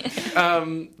lovely.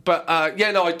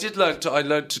 I did I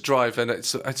learned to drive, and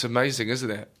it's amazing,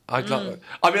 isn't it? I love it.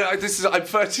 I mean, I'm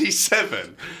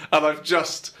 37, and I've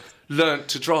just learnt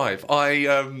to drive.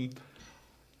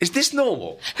 Is this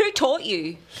normal? Who taught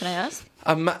you? Can I ask?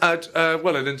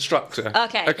 An instructor.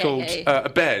 Okay. Called a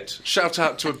bed. Shout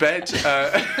out to a bed.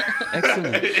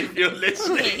 Excellent. If you're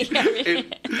listening,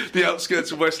 in the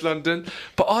outskirts of West London.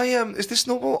 But is this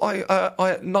normal? I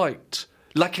at night,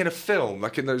 like in a film,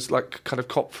 like in those like kind of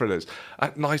cop thrillers,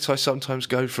 at night I sometimes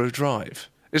go for a drive.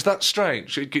 Is that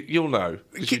strange? You'll know.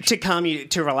 To calm you,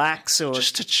 to relax, or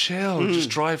just to chill, just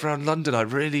drive around London. I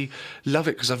really love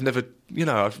it because I've never,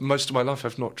 most of my life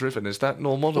I've not driven. Is that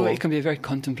normal? Well, it can be a very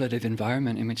contemplative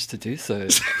environment in which to do so. Your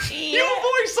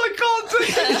voice, I can't take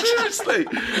it seriously.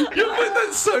 Your voice,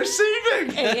 that's so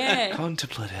soothing. Yeah.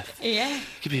 Contemplative. Yeah. It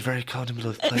could be a very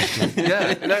contemplative place.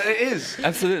 Yeah, no, it is.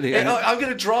 Absolutely. I'm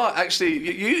going to drive.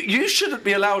 Actually, you shouldn't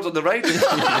be allowed on the radio.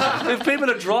 If people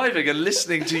are driving and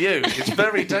listening to you, it's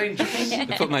very dangerous. I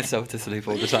put myself to sleep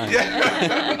all the time.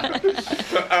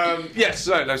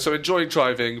 So enjoying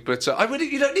driving, but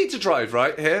you don't need to drive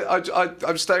right here.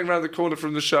 I'm staying around the corner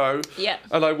from the show. Yeah.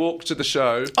 And I walk to the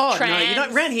show. Oh, no, you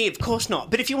don't. Around here, of course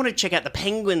not. But if you want to check out the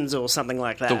penguins or something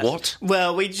like that. The what?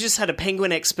 Well, we just had a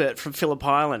penguin expert from Phillip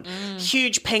Island.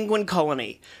 Huge penguin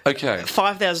colony. Okay.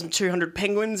 5,200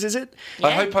 penguins, is it? Yeah.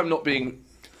 I hope I'm not being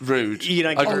rude. You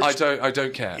don't I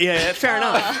don't care. Yeah, fair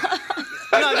enough.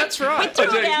 No, that's right. We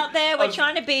threw it out there. We're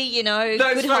trying to be,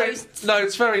 good hosts. No,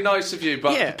 it's very nice of you,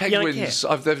 but the penguins,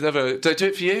 they've never... Did I do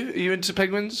it for you? Are you into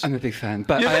penguins? I'm a big fan,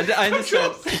 but I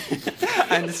understand.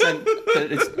 I understand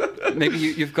that maybe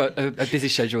you've got a busy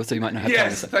schedule, so you might not have time.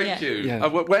 Yes, thank you. Yeah.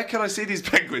 Where can I see these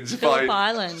penguins if Phillip I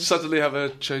Island. suddenly have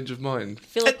a change of mind?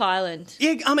 Phillip Island.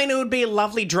 Yeah, I mean, it would be a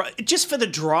lovely drive, just for the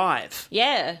drive.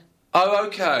 Yeah. Oh,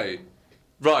 okay.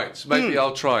 Right, maybe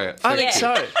I'll try it. I think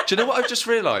so. Do you know what I've just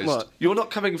realised? What? You're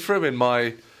not coming through in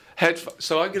my headphones,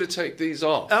 so I'm going to take these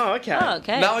off. Oh, okay.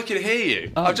 Now I can hear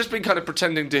you. I've just been kind of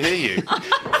pretending to hear you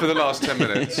for the last 10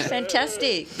 minutes.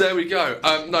 Fantastic. There we go.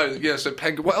 So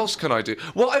penguin. What else can I do?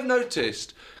 What I've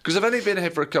noticed, because I've only been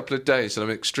here for a couple of days and I'm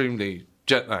extremely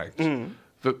jet lagged,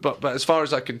 but as far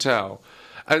as I can tell,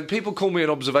 and people call me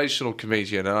an observational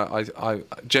comedian, and I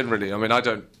generally, I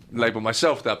don't label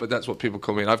myself that, but that's what people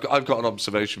call me. And I've got an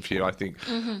observation for you. I think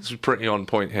this is pretty on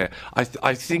point here.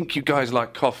 I think you guys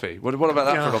like coffee. What about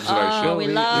that for an observation? Oh, we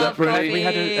love coffee. We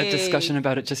had a discussion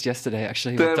about it just yesterday,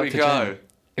 actually. There with we Dr.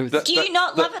 go. Jen. Do you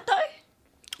not love it though?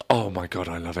 Oh my God,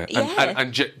 I love it. Yeah.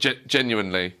 And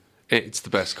genuinely, it's the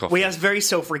best coffee. We are very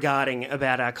self-regarding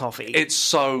about our coffee. It's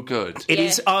so good. It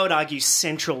is, I would argue,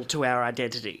 central to our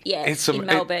identity. Yeah, in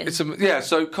Melbourne.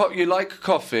 So you like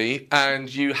coffee,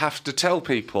 and you have to tell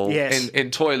people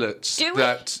in toilets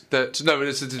that no,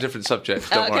 this is a different subject.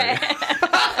 Don't worry.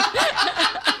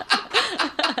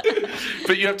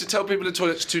 But you have to tell people in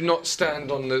toilets to not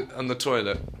stand on the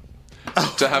toilet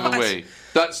to have a wee.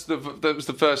 That was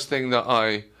the first thing that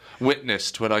I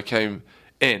witnessed when I came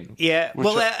in. Yeah,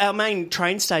 our main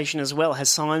train station as well has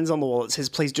signs on the wall that says,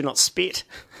 please do not spit.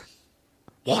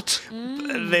 What?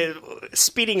 They're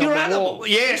spitting You're on the animals. wall.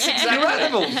 Yes, exactly. You're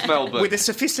animals, Melbourne. With a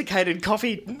sophisticated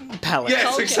coffee palate.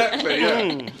 Yes, exactly,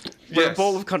 yeah. We're a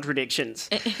ball of contradictions.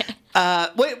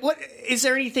 What is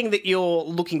there anything that you're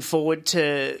looking forward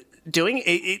to doing?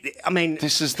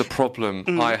 This is the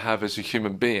problem I have as a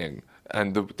human being.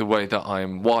 and the way that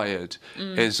I'm wired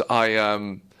is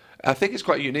I think it's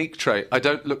quite a unique trait. I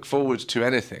don't look forward to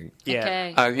anything.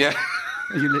 Yeah. Okay. Yeah.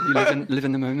 You live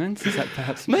in the moment? Is that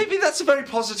perhaps... Maybe that's a very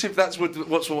positive... That's what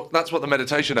the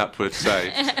meditation app would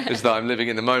say, is that I'm living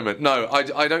in the moment. No,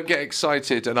 I don't get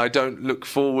excited, and I don't look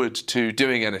forward to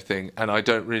doing anything, and I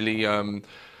don't really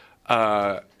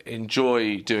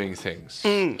enjoy doing things.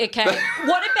 Okay.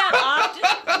 What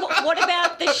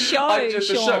about the show, I do the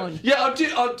Sean? show. Yeah,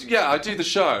 I do the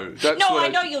show. That's No, what I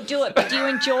know you'll do it, but do you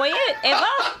enjoy it ever?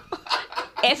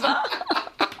 Ever?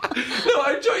 No,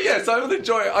 I enjoy. Yes, I will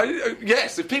enjoy it.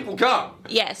 Yes, if people come.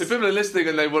 Yes. If people are listening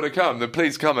and they want to come, then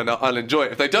please come and I'll enjoy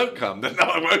it. If they don't come, then no,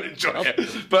 I won't enjoy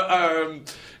it. But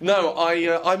no,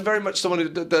 I'm very much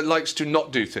someone that likes to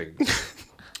not do things.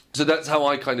 So that's how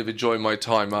I kind of enjoy my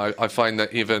time. I find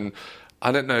that even,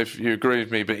 I don't know if you agree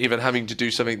with me, but even having to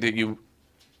do something that you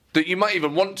might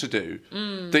even want to do,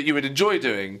 that you would enjoy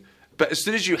doing, but as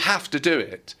soon as you have to do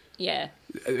it, yeah,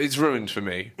 it's ruined for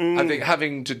me. I think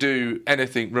having to do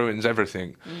anything ruins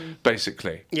everything,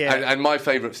 basically. Yeah. And my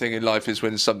favourite thing in life is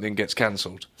when something gets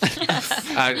cancelled,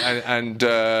 and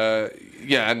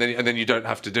then you don't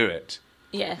have to do it.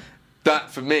 Yeah. That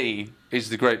for me is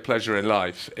the great pleasure in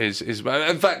life. Is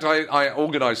in fact I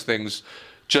organise things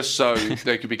just so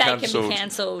they could be cancelled,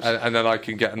 and then I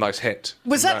can get a nice hit.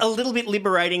 Was that a little bit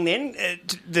liberating then?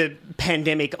 The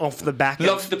pandemic off the back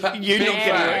Love the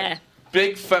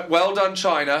big fan. Well done,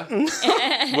 China.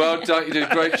 Well done. You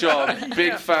did a great job.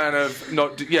 Big fan of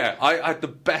not. Yeah, I had the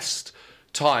best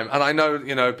time, and I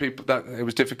know people that it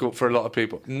was difficult for a lot of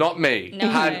people. Not me. No.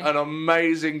 Had an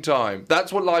amazing time.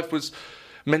 That's what life was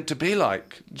meant to be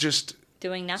like. Just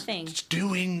doing nothing. Just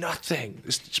doing nothing.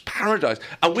 It's paradise.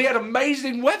 And we had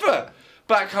amazing weather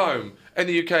back home in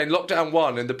the UK in lockdown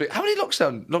 1 and the big. How many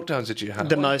lockdowns did you have?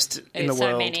 The most in the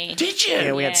world. So many. Did you?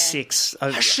 Yeah, we had 6.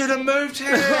 I should have moved here.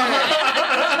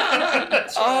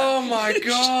 Oh my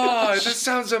god, that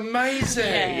sounds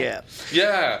amazing.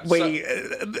 Yeah. We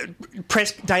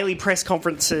daily press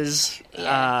conferences.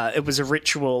 It was a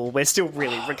ritual. We're still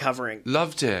really recovering.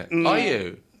 Loved it. Are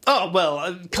you? Oh,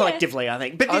 well, collectively, I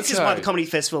think. But this is why the Comedy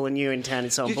Festival in you in town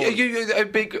is so important. A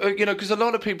big, because a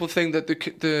lot of people think that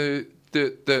the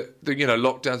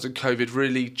lockdowns and COVID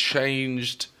really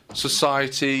changed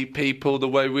society, people, the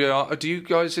way we are. Do you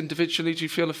guys individually, do you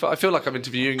feel affected? I feel like I'm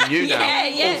interviewing you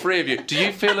now, all three of you. Do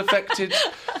you feel affected?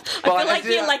 I feel like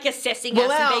you're like assessing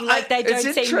us and being like, they don't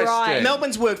seem right.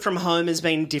 Melbourne's work from home has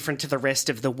been different to the rest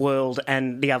of the world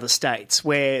and the other states.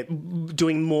 We're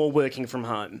doing more working from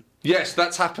home. Yes,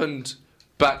 that's happened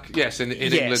back, in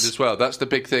England as well. That's the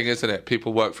big thing, isn't it?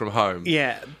 People work from home.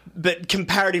 Yeah, but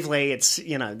comparatively, it's,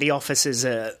 the offices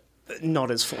are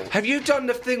not as full. Have you done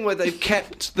the thing where they've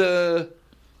kept the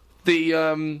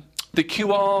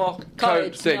QR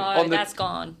code thing? No, that's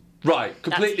gone. Right,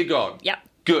 completely gone. Yep.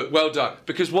 Good, well done.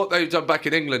 Because what they've done back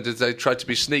in England is they tried to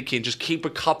be sneaky and just keep a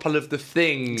couple of the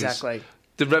things, exactly,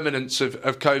 the remnants of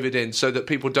COVID in, so that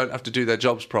people don't have to do their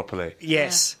jobs properly.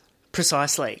 Yes.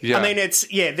 Precisely. Yeah. I mean,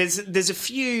 there's a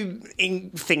few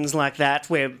things like that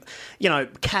where,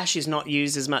 cash is not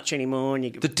used as much anymore. And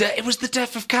it was the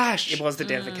death of cash. It was the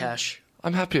death of cash.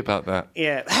 I'm happy about that.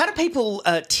 Yeah. How do people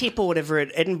tip or whatever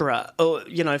at Edinburgh? Or,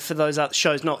 for those other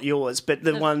shows, not yours, but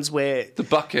the ones where... The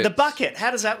bucket. The bucket. How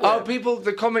does that work? Oh,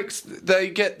 the comics, they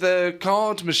get the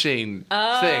card machine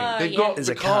thing. They've got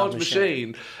the card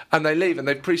machine. And they leave and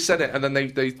they preset it and then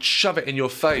they shove it in your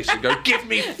face and go, give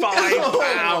me £5.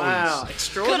 Wow,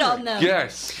 extraordinary. Good on them.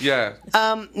 Yes, yeah.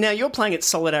 Now, you're playing at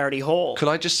Solidarity Hall. Can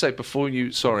I just say before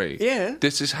you... Sorry. Yeah.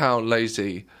 This is how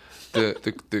lazy the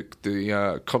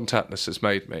contactless has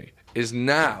made me. Is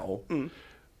now...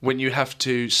 When you have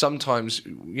to, sometimes,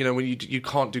 when you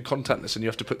can't do contactless and you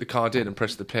have to put the card in and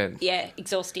press the pin. Yeah,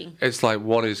 exhausting. It's like,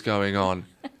 what is going on?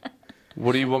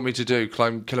 What do you want me to do?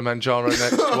 Climb Kilimanjaro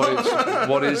next?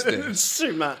 What is this? It's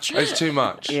too much. It's too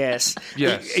much. Yes.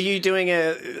 Yes. Are you doing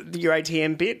your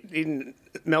ATM bit in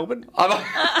Melbourne?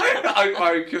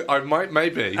 I might,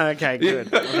 maybe. Okay,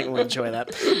 good. I think we'll enjoy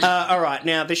that. All right,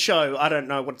 now the show, I don't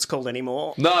know what it's called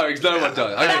anymore. No one does.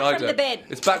 Back from the bed.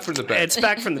 It's back from the bed. It's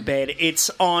back from the bed.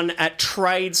 It's on at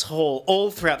Trades Hall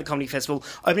all throughout the Comedy Festival.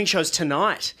 Opening shows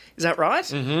tonight. Is that right?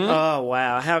 Mm-hmm. Oh,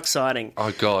 wow. How exciting.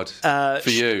 Oh, God. For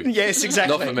you. Yes,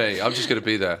 exactly. Not for me. I'm just going to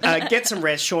be there. Get some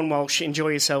rest. Sean Walsh, enjoy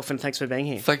yourself, and thanks for being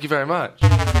here. Thank you very much.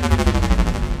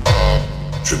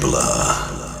 Triple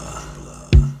R.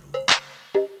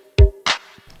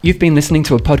 You've been listening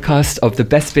to a podcast of the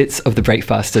best bits of the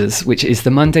Breakfasters, which is the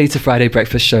Monday to Friday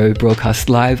breakfast show broadcast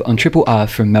live on Triple R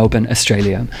from Melbourne,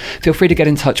 Australia. Feel free to get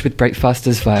in touch with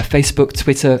Breakfasters via Facebook,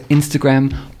 Twitter,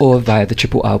 Instagram, or via the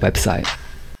Triple R website.